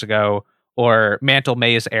 120 years ago, or Mantle,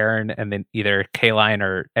 Mays, Aaron, and then either K-Line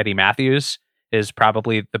or Eddie Matthews is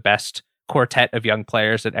probably the best quartet of young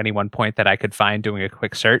players at any one point that I could find doing a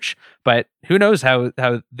quick search. But who knows how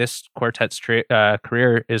this quartet's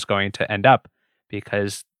career is going to end up,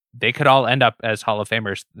 because they could all end up as Hall of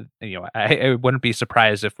Famers. I wouldn't be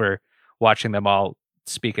surprised if we're watching them all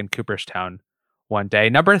speak in Cooperstown one day.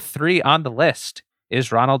 Number 3 on the list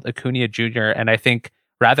is Ronald Acuna Jr. And I think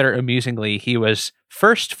rather amusingly, he was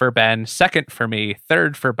first for Ben, second for me,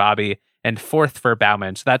 third for Bobby, and fourth for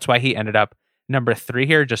Baumann. So that's why he ended up number 3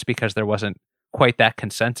 here, just because there wasn't quite that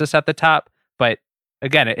consensus at the top. But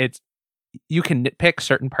again, you can nitpick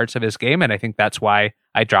certain parts of his game. And I think that's why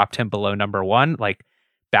I dropped him below number 1. Like,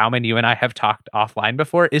 Baumann, you and I have talked offline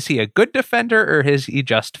before. Is he a good defender, or is he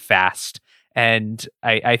just fast? And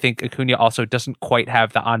I think Acuna also doesn't quite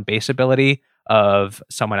have the on-base ability of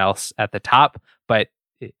someone else at the top, but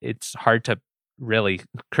it's hard to really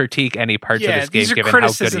critique any parts of his game given how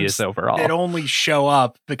good he is overall. That only show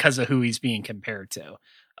up because of who he's being compared to.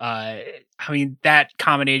 That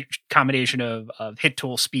combination of hit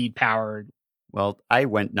tool, speed, power. Well, I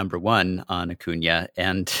went number 1 on Acuna,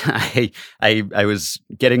 and I was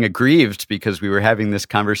getting aggrieved because we were having this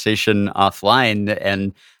conversation offline.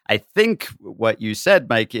 And I think what you said,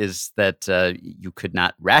 Mike, is that you could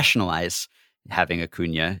not rationalize having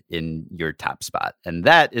Acuna in your top spot. And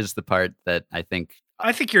that is the part that I think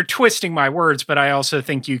you're twisting my words, but I also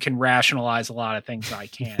think you can rationalize a lot of things I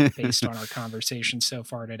can't based on our conversation so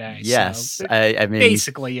far today. Yes. So, I mean,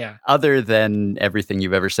 basically, yeah. Other than everything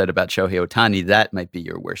you've ever said about Shohei Ohtani, that might be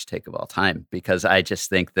your worst take of all time, because I just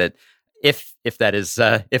think that if that is,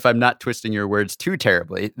 if I'm not twisting your words too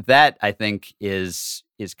terribly, that I think is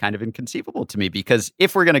kind of inconceivable to me, because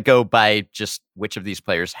if we're going to go by just which of these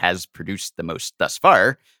players has produced the most thus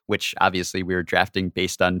far, which obviously we're drafting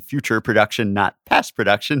based on future production, not past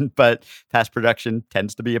production, but past production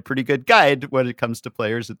tends to be a pretty good guide when it comes to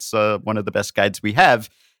players. It's one of the best guides we have.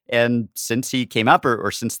 And since he came up,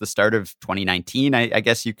 or since the start of 2019, I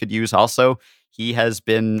guess you could use also, he has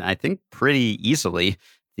been, I think, pretty easily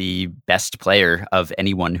the best player of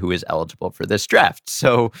anyone who is eligible for this draft.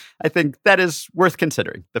 So I think that is worth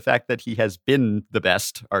considering. The fact that he has been the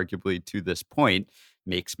best, arguably, to this point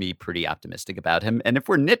makes me pretty optimistic about him. And if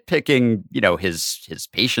we're nitpicking, his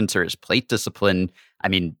patience or his plate discipline, I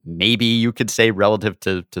mean, maybe you could say relative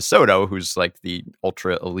to Soto, who's like the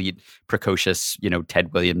ultra elite, precocious,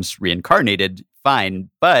 Ted Williams reincarnated, fine.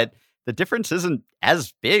 But the difference isn't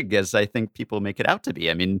as big as I think people make it out to be.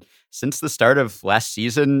 I mean, since the start of last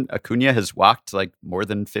season, Acuna has walked like more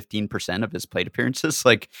than 15% of his plate appearances.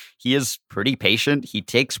 Like, he is pretty patient. He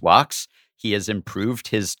takes walks. He has improved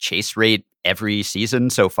his chase rate every season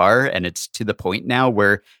so far, and it's to the point now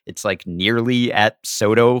where it's like nearly at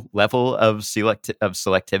Soto level of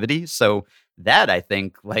selectivity. So that, I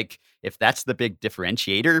think, like, if that's the big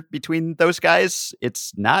differentiator between those guys,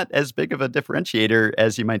 it's not as big of a differentiator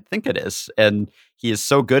as you might think it is. And he is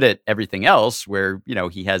so good at everything else where,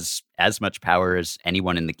 he has as much power as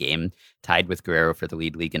anyone in the game, tied with Guerrero for the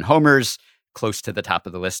league in homers, close to the top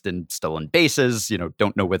of the list in stolen bases.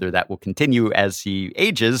 Don't know whether that will continue as he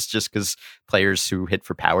ages, just because players who hit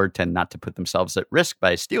for power tend not to put themselves at risk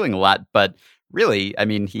by stealing a lot. But really, I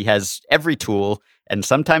mean, he has every tool. And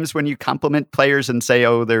sometimes when you compliment players and say,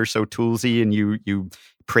 oh, they're so toolsy, and you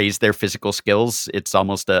praise their physical skills, it's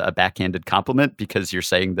almost a backhanded compliment, because you're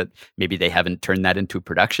saying that maybe they haven't turned that into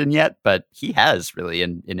production yet. But he has really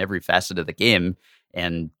in every facet of the game.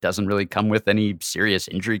 and doesn't really come with any serious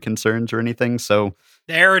injury concerns or anything. So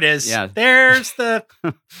there it is. Yeah. There's the...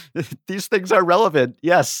 These things are relevant.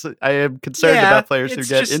 Yes, I am concerned about players who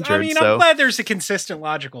get injured. I mean, I'm glad there's a consistent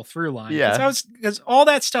logical through line. Yeah. Because all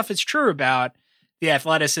that stuff is true about the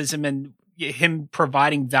athleticism and him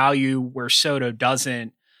providing value where Soto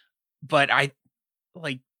doesn't. But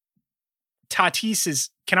Tatis is...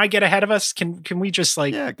 Can I get ahead of us? Can we just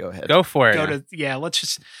Yeah, go ahead. Go for it.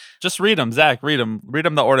 Let's just read them, Zach. Read them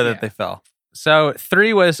the order that they fell. So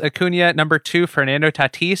 3 was Acuna, number 2, Fernando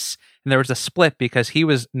Tatis, and there was a split because he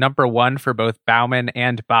was number 1 for both Baumann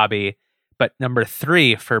and Bobby, but number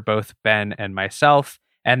 3 for both Ben and myself.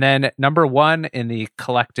 And then number 1 in the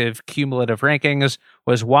collective cumulative rankings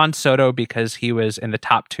was Juan Soto because he was in the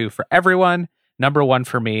top 2 for everyone, number 1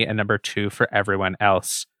 for me, and number 2 for everyone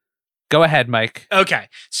else. Go ahead, Mike. Okay.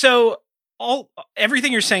 So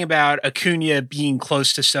everything you're saying about Acuna being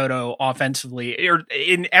close to Soto offensively, or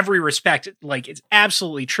in every respect, it's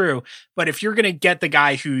absolutely true. But if you're going to get the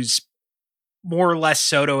guy who's more or less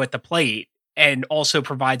Soto at the plate and also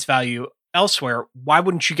provides value elsewhere, why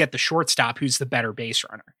wouldn't you get the shortstop who's the better base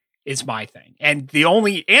runner? Is my thing. And the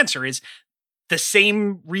only answer is the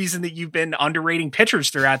same reason that you've been underrating pitchers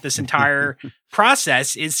throughout this entire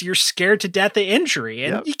process is you're scared to death of injury.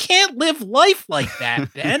 And you can't live life like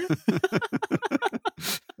that, Ben.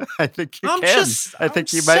 I think you can. I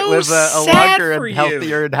think you might live a longer and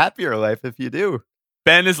healthier and happier life if you do.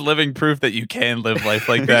 Ben is living proof that you can live life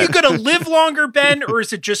like that. Are you going to live longer, Ben, or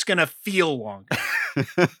is it just going to feel longer?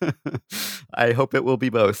 I hope it will be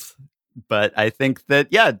both. But I think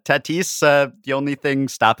that, Tatis, the only thing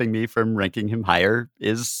stopping me from ranking him higher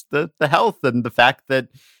is the health and the fact that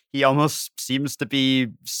he almost seems to be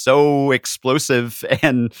so explosive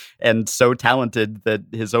and so talented that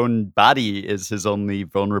his own body is his only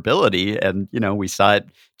vulnerability. And, we saw it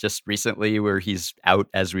just recently where he's out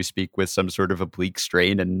as we speak with some sort of oblique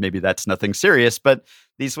strain, and maybe that's nothing serious, but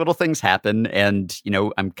these little things happen. And,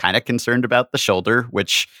 I'm kind of concerned about the shoulder,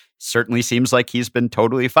 which certainly seems like he's been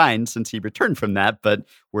totally fine since he returned from that, but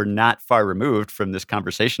we're not far removed from this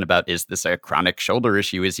conversation about, is this a chronic shoulder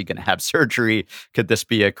issue? Is he going to have surgery? Could this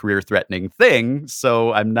be a career-threatening thing?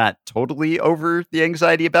 So I'm not totally over the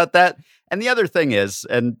anxiety about that. And the other thing is,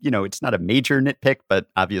 and, it's not a major nitpick,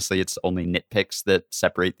 but obviously it's only nitpicks that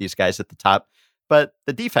separate these guys at the top. But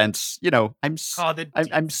the defense, the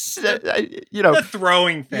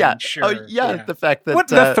throwing thing, sure. The fact that... What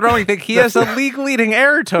the throwing thing? He has a league-leading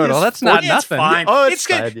error total. That's not nothing. Fine. It's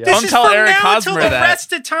good. Fine, yeah. This Don't is tell from Eric now Hosmer till the that.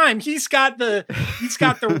 rest of time. He's got the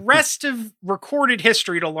rest of recorded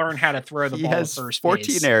history to learn how to throw the ball at first base.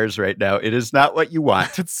 He has 14 errors right now. It is not what you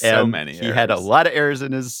want. It's so many He had a lot of errors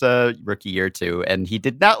in his rookie year, too, and he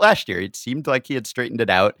did not last year. It seemed like he had straightened it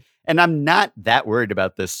out. And I'm not that worried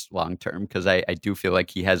about this long term because I do feel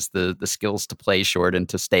like he has the skills to play short and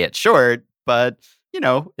to stay at short. But,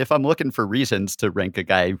 if I'm looking for reasons to rank a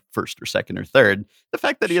guy first or second or third, the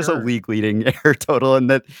fact that he has a league leading error total and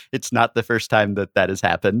that it's not the first time that has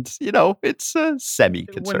happened, it's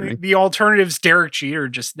semi-concerning. The alternative's Derek Jeter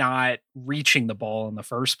just not reaching the ball in the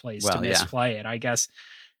first place to misplay it. I guess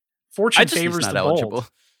fortune favors the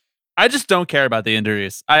bold. I just don't care about the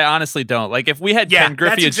injuries. I honestly don't. Like, if we had Ken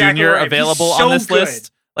Griffey exactly Jr. right. available on this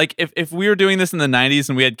list, like if we were doing this in the 90s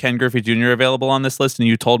and we had Ken Griffey Jr. available on this list and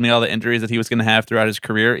you told me all the injuries that he was going to have throughout his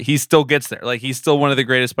career, he still gets there. Like, he's still one of the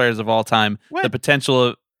greatest players of all time. What? The potential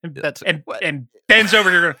of... And Ben's over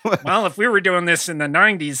here going, well, if we were doing this in the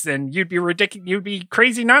 90s, then you'd be ridiculous. You'd be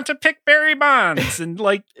crazy not to pick Barry Bonds. And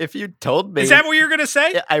if you told me, is that what you're going to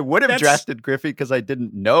say? I would have drafted Griffey because I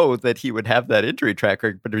didn't know that he would have that injury track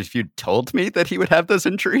record. But if you told me that he would have those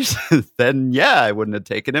injuries, then I wouldn't have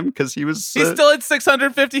taken him because he was. He still had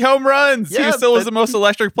 650 home runs. He still was the most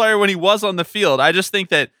electric player when he was on the field. I just think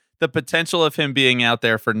that the potential of him being out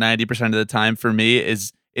there for 90% of the time for me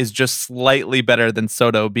is just slightly better than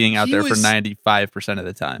Soto being out there for 95% of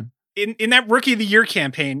the time. In that Rookie of the Year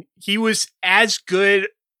campaign, he was as good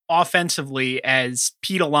offensively as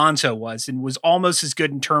Pete Alonso was and was almost as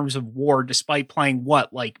good in terms of WAR despite playing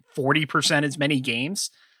 40% as many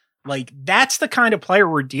games. That's the kind of player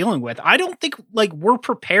we're dealing with. I don't think we're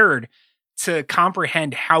prepared to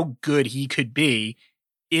comprehend how good he could be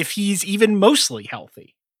if he's even mostly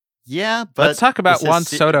healthy. Yeah, but let's talk about Juan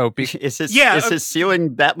Soto. Is his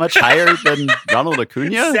ceiling that much higher than Ronald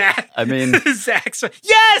Acuna? Zach, I mean, Zach.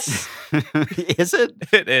 Yes, is it?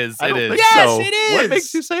 It is. I don't it is. think yes, so. it is. What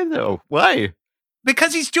makes you say though? Why?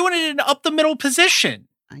 Because he's doing it in an up the middle position.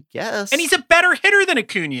 I guess, and he's a better hitter than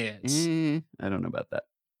Acuna is. I don't know about that.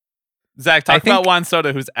 Zach, talk about Juan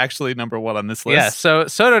Soto, who's actually number 1 on this list. Yeah, so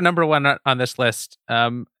Soto number 1 on this list.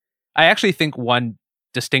 I actually think one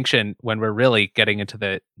distinction when we're really getting into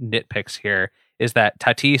the nitpicks here is that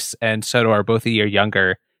Tatis and Soto are both a year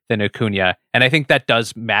younger than Acuna. And I think that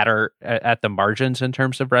does matter at the margins in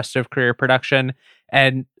terms of rest of career production.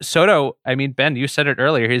 And Soto, I mean, Ben, you said it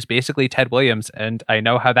earlier, he's basically Ted Williams. And I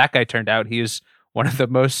know how that guy turned out. He's one of the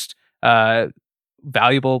most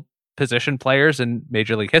valuable position players in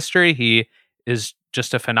Major League history. He is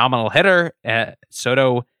just a phenomenal hitter.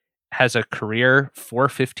 Soto has a career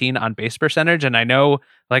 .415 on base percentage. And I know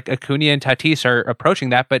like Acuna and Tatis are approaching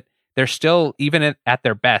that, but they're still, even at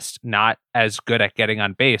their best, not as good at getting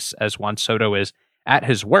on base as Juan Soto is at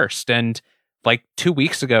his worst. And like 2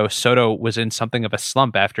 weeks ago, Soto was in something of a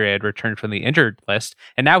slump after he had returned from the injured list.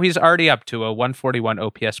 And now he's already up to a 141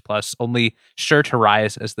 OPS plus, only sure to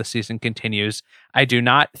rise as the season continues. I do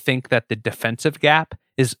not think that the defensive gap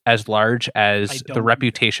is as large as the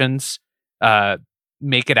reputations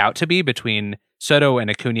make it out to be between Soto and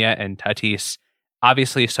Acuna and Tatis.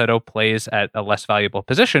 Obviously, Soto plays at a less valuable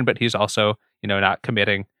position, but he's also, not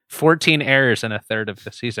committing 14 errors in a third of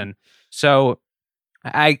the season. So,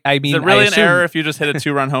 I mean, is it really an error if you just hit a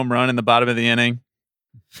 2-run home run in the bottom of the inning?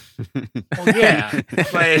 Well, yeah,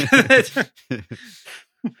 but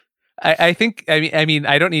I think. I mean,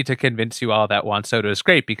 I don't need to convince you all that Juan Soto is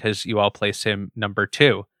great because you all place him number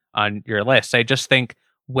 2 on your list. I just think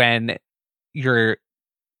when you're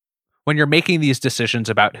making these decisions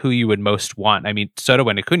about who you would most want, I mean, Soto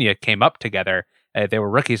and Acuna came up together. They were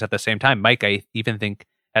rookies at the same time. Mike, I even think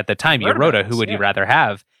at the time you wrote who would you rather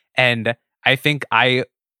have? And I think I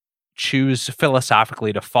choose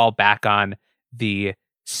philosophically to fall back on the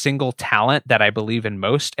single talent that I believe in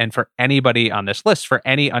most. And for anybody on this list, for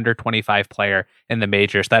any under 25 player in the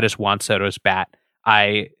majors, that is Juan Soto's bat.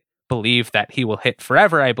 I believe that he will hit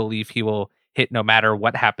forever. I believe he will hit no matter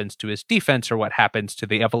what happens to his defense or what happens to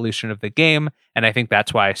the evolution of the game. And I think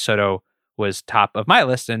that's why Soto was top of my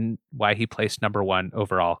list and why he placed number 1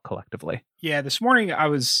 overall collectively. Yeah, this morning I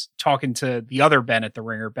was talking to the other Ben at the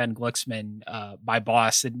Ringer, Ben Glicksman, my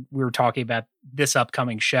boss, and we were talking about this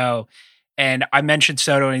upcoming show. And I mentioned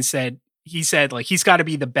Soto, and he said like he's got to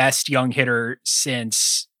be the best young hitter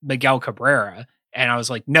since Miguel Cabrera. And I was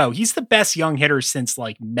like, no, he's the best young hitter since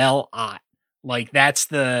like Mel Ott. Like that's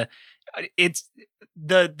it's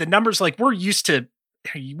the numbers, like we're used to,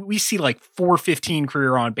 we see like .415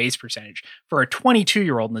 career on base percentage for a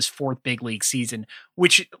 22-year-old in his 4th big league season,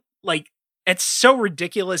 which like it's so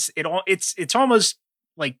ridiculous. It's almost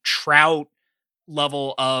like Trout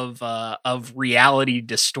level of reality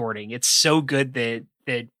distorting. It's so good that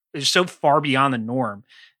it's so far beyond the norm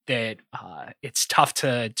that it's tough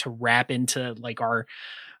to wrap into like our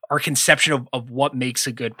conception of what makes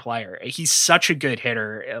a good player. He's such a good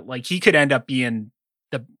hitter. Like he could end up being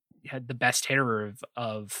the best hitter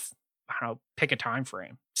of I don't know, pick a time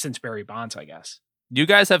frame since Barry Bonds, I guess. You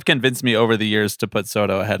guys have convinced me over the years to put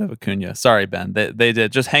Soto ahead of Acuna. Sorry, Ben. They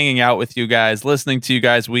did. Just hanging out with you guys, listening to you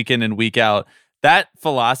guys week in and week out. That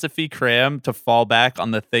philosophy, Kram, to fall back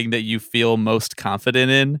on the thing that you feel most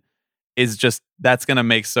confident in is just, that's going to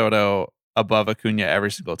make Soto above Acuna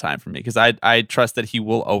every single time for me, because I trust that he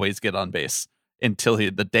will always get on base until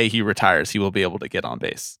the day he retires. He will be able to get on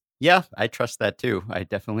base. Yeah, I trust that too. I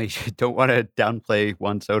definitely don't want to downplay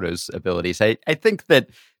Juan Soto's abilities. I think that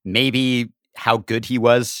maybe how good he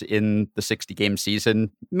was in the 60-game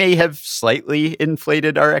season may have slightly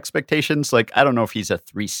inflated our expectations. Like, I don't know if he's a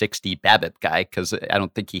 360 BABIP guy, because I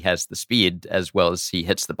don't think he has the speed as well as he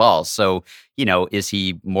hits the ball. So, is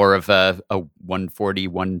he more of a 140,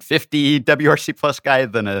 150 WRC plus guy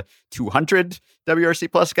than a 200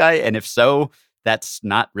 WRC plus guy? And if so, that's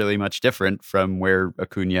not really much different from where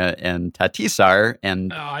Acuna and Tatis are.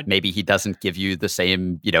 And maybe he doesn't give you the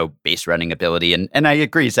same, base running ability. And I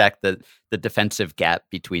agree, Zach, that the defensive gap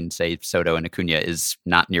between, say, Soto and Acuna is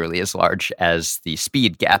not nearly as large as the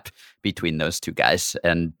speed gap between those two guys.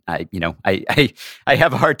 And I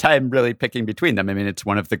have a hard time really picking between them. I mean, it's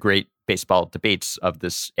one of the great baseball debates of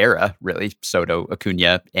this era, really, Soto,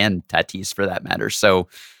 Acuna, and Tatis for that matter. So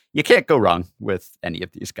you can't go wrong with any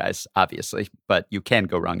of these guys, obviously, but you can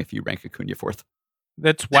go wrong if you rank Acuna 4th.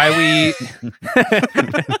 That's why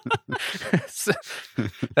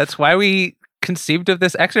we conceived of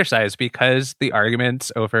this exercise, because the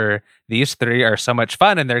arguments over these three are so much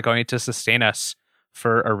fun and they're going to sustain us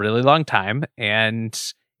for a really long time. And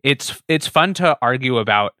it's fun to argue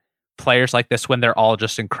about players like this when they're all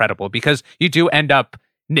just incredible, because you do end up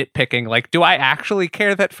nitpicking, like, do I actually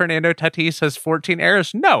care that Fernando Tatis has 14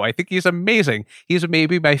 errors? No, I think he's amazing. He's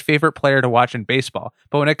maybe my favorite player to watch in baseball.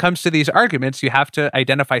 But when it comes to these arguments, you have to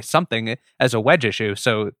identify something as a wedge issue.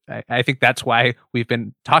 So I think that's why we've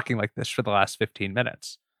been talking like this for the last 15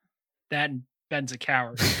 minutes. That Ben's a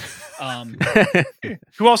coward.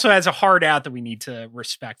 Who also has a hard out that we need to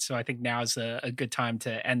respect. So I think now is a good time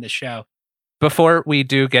to end the show. Before we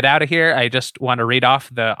do get out of here, I just want to read off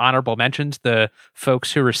the honorable mentions, the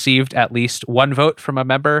folks who received at least one vote from a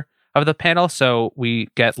member of the panel, so we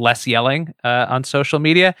get less yelling on social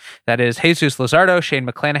media. That is Jesus Luzardo, Shane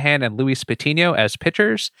McClanahan, and Luis Patino as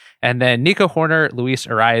pitchers, and then Nico Horner, Luis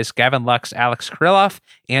Ariz, Gavin Lux, Alex Kryloff,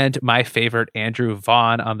 and my favorite Andrew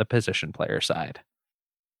Vaughn on the position player side.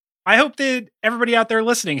 I hope that everybody out there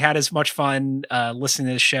listening had as much fun listening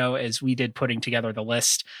to this show as we did putting together the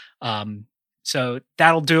list. So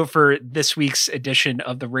that'll do it for this week's edition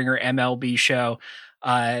of the Ringer MLB show.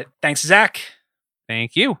 Thanks, Zach.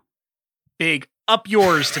 Thank you. Big up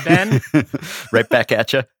yours to Ben. Right back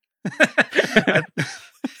at you.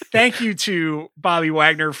 Thank you to Bobby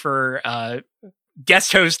Wagner for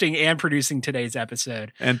guest hosting and producing today's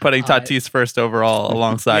episode. And putting Tatis first overall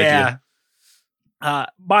alongside you.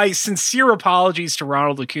 My sincere apologies to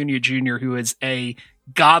Ronald Acuna Jr., who is a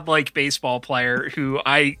godlike baseball player who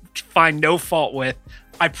I find no fault with.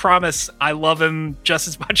 I promise I love him just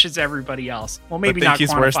as much as everybody else. Well, maybe not.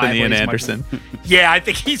 He's worse than Ian Anderson. Yeah, I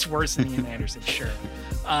think he's worse than Ian Anderson, sure.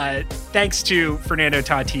 Thanks to Fernando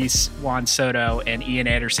Tatis, Juan Soto, and Ian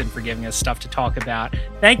Anderson for giving us stuff to talk about.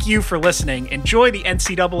 Thank you for listening. Enjoy the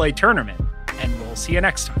NCAA tournament, and we'll see you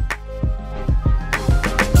next time.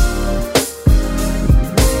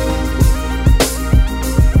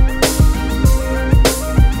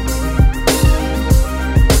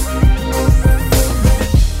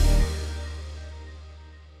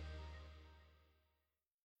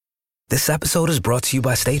 This episode is brought to you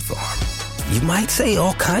by State Farm. You might say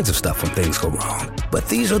all kinds of stuff when things go wrong, but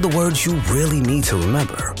these are the words you really need to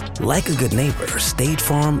remember. Like a good neighbor, State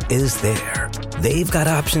Farm is there. They've got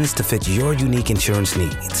options to fit your unique insurance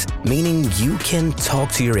needs, meaning you can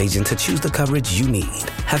talk to your agent to choose the coverage you need,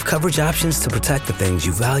 have coverage options to protect the things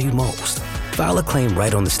you value most, file a claim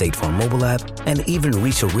right on the State Farm mobile app, and even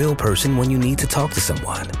reach a real person when you need to talk to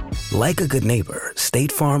someone. Like a good neighbor,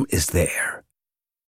 State Farm is there.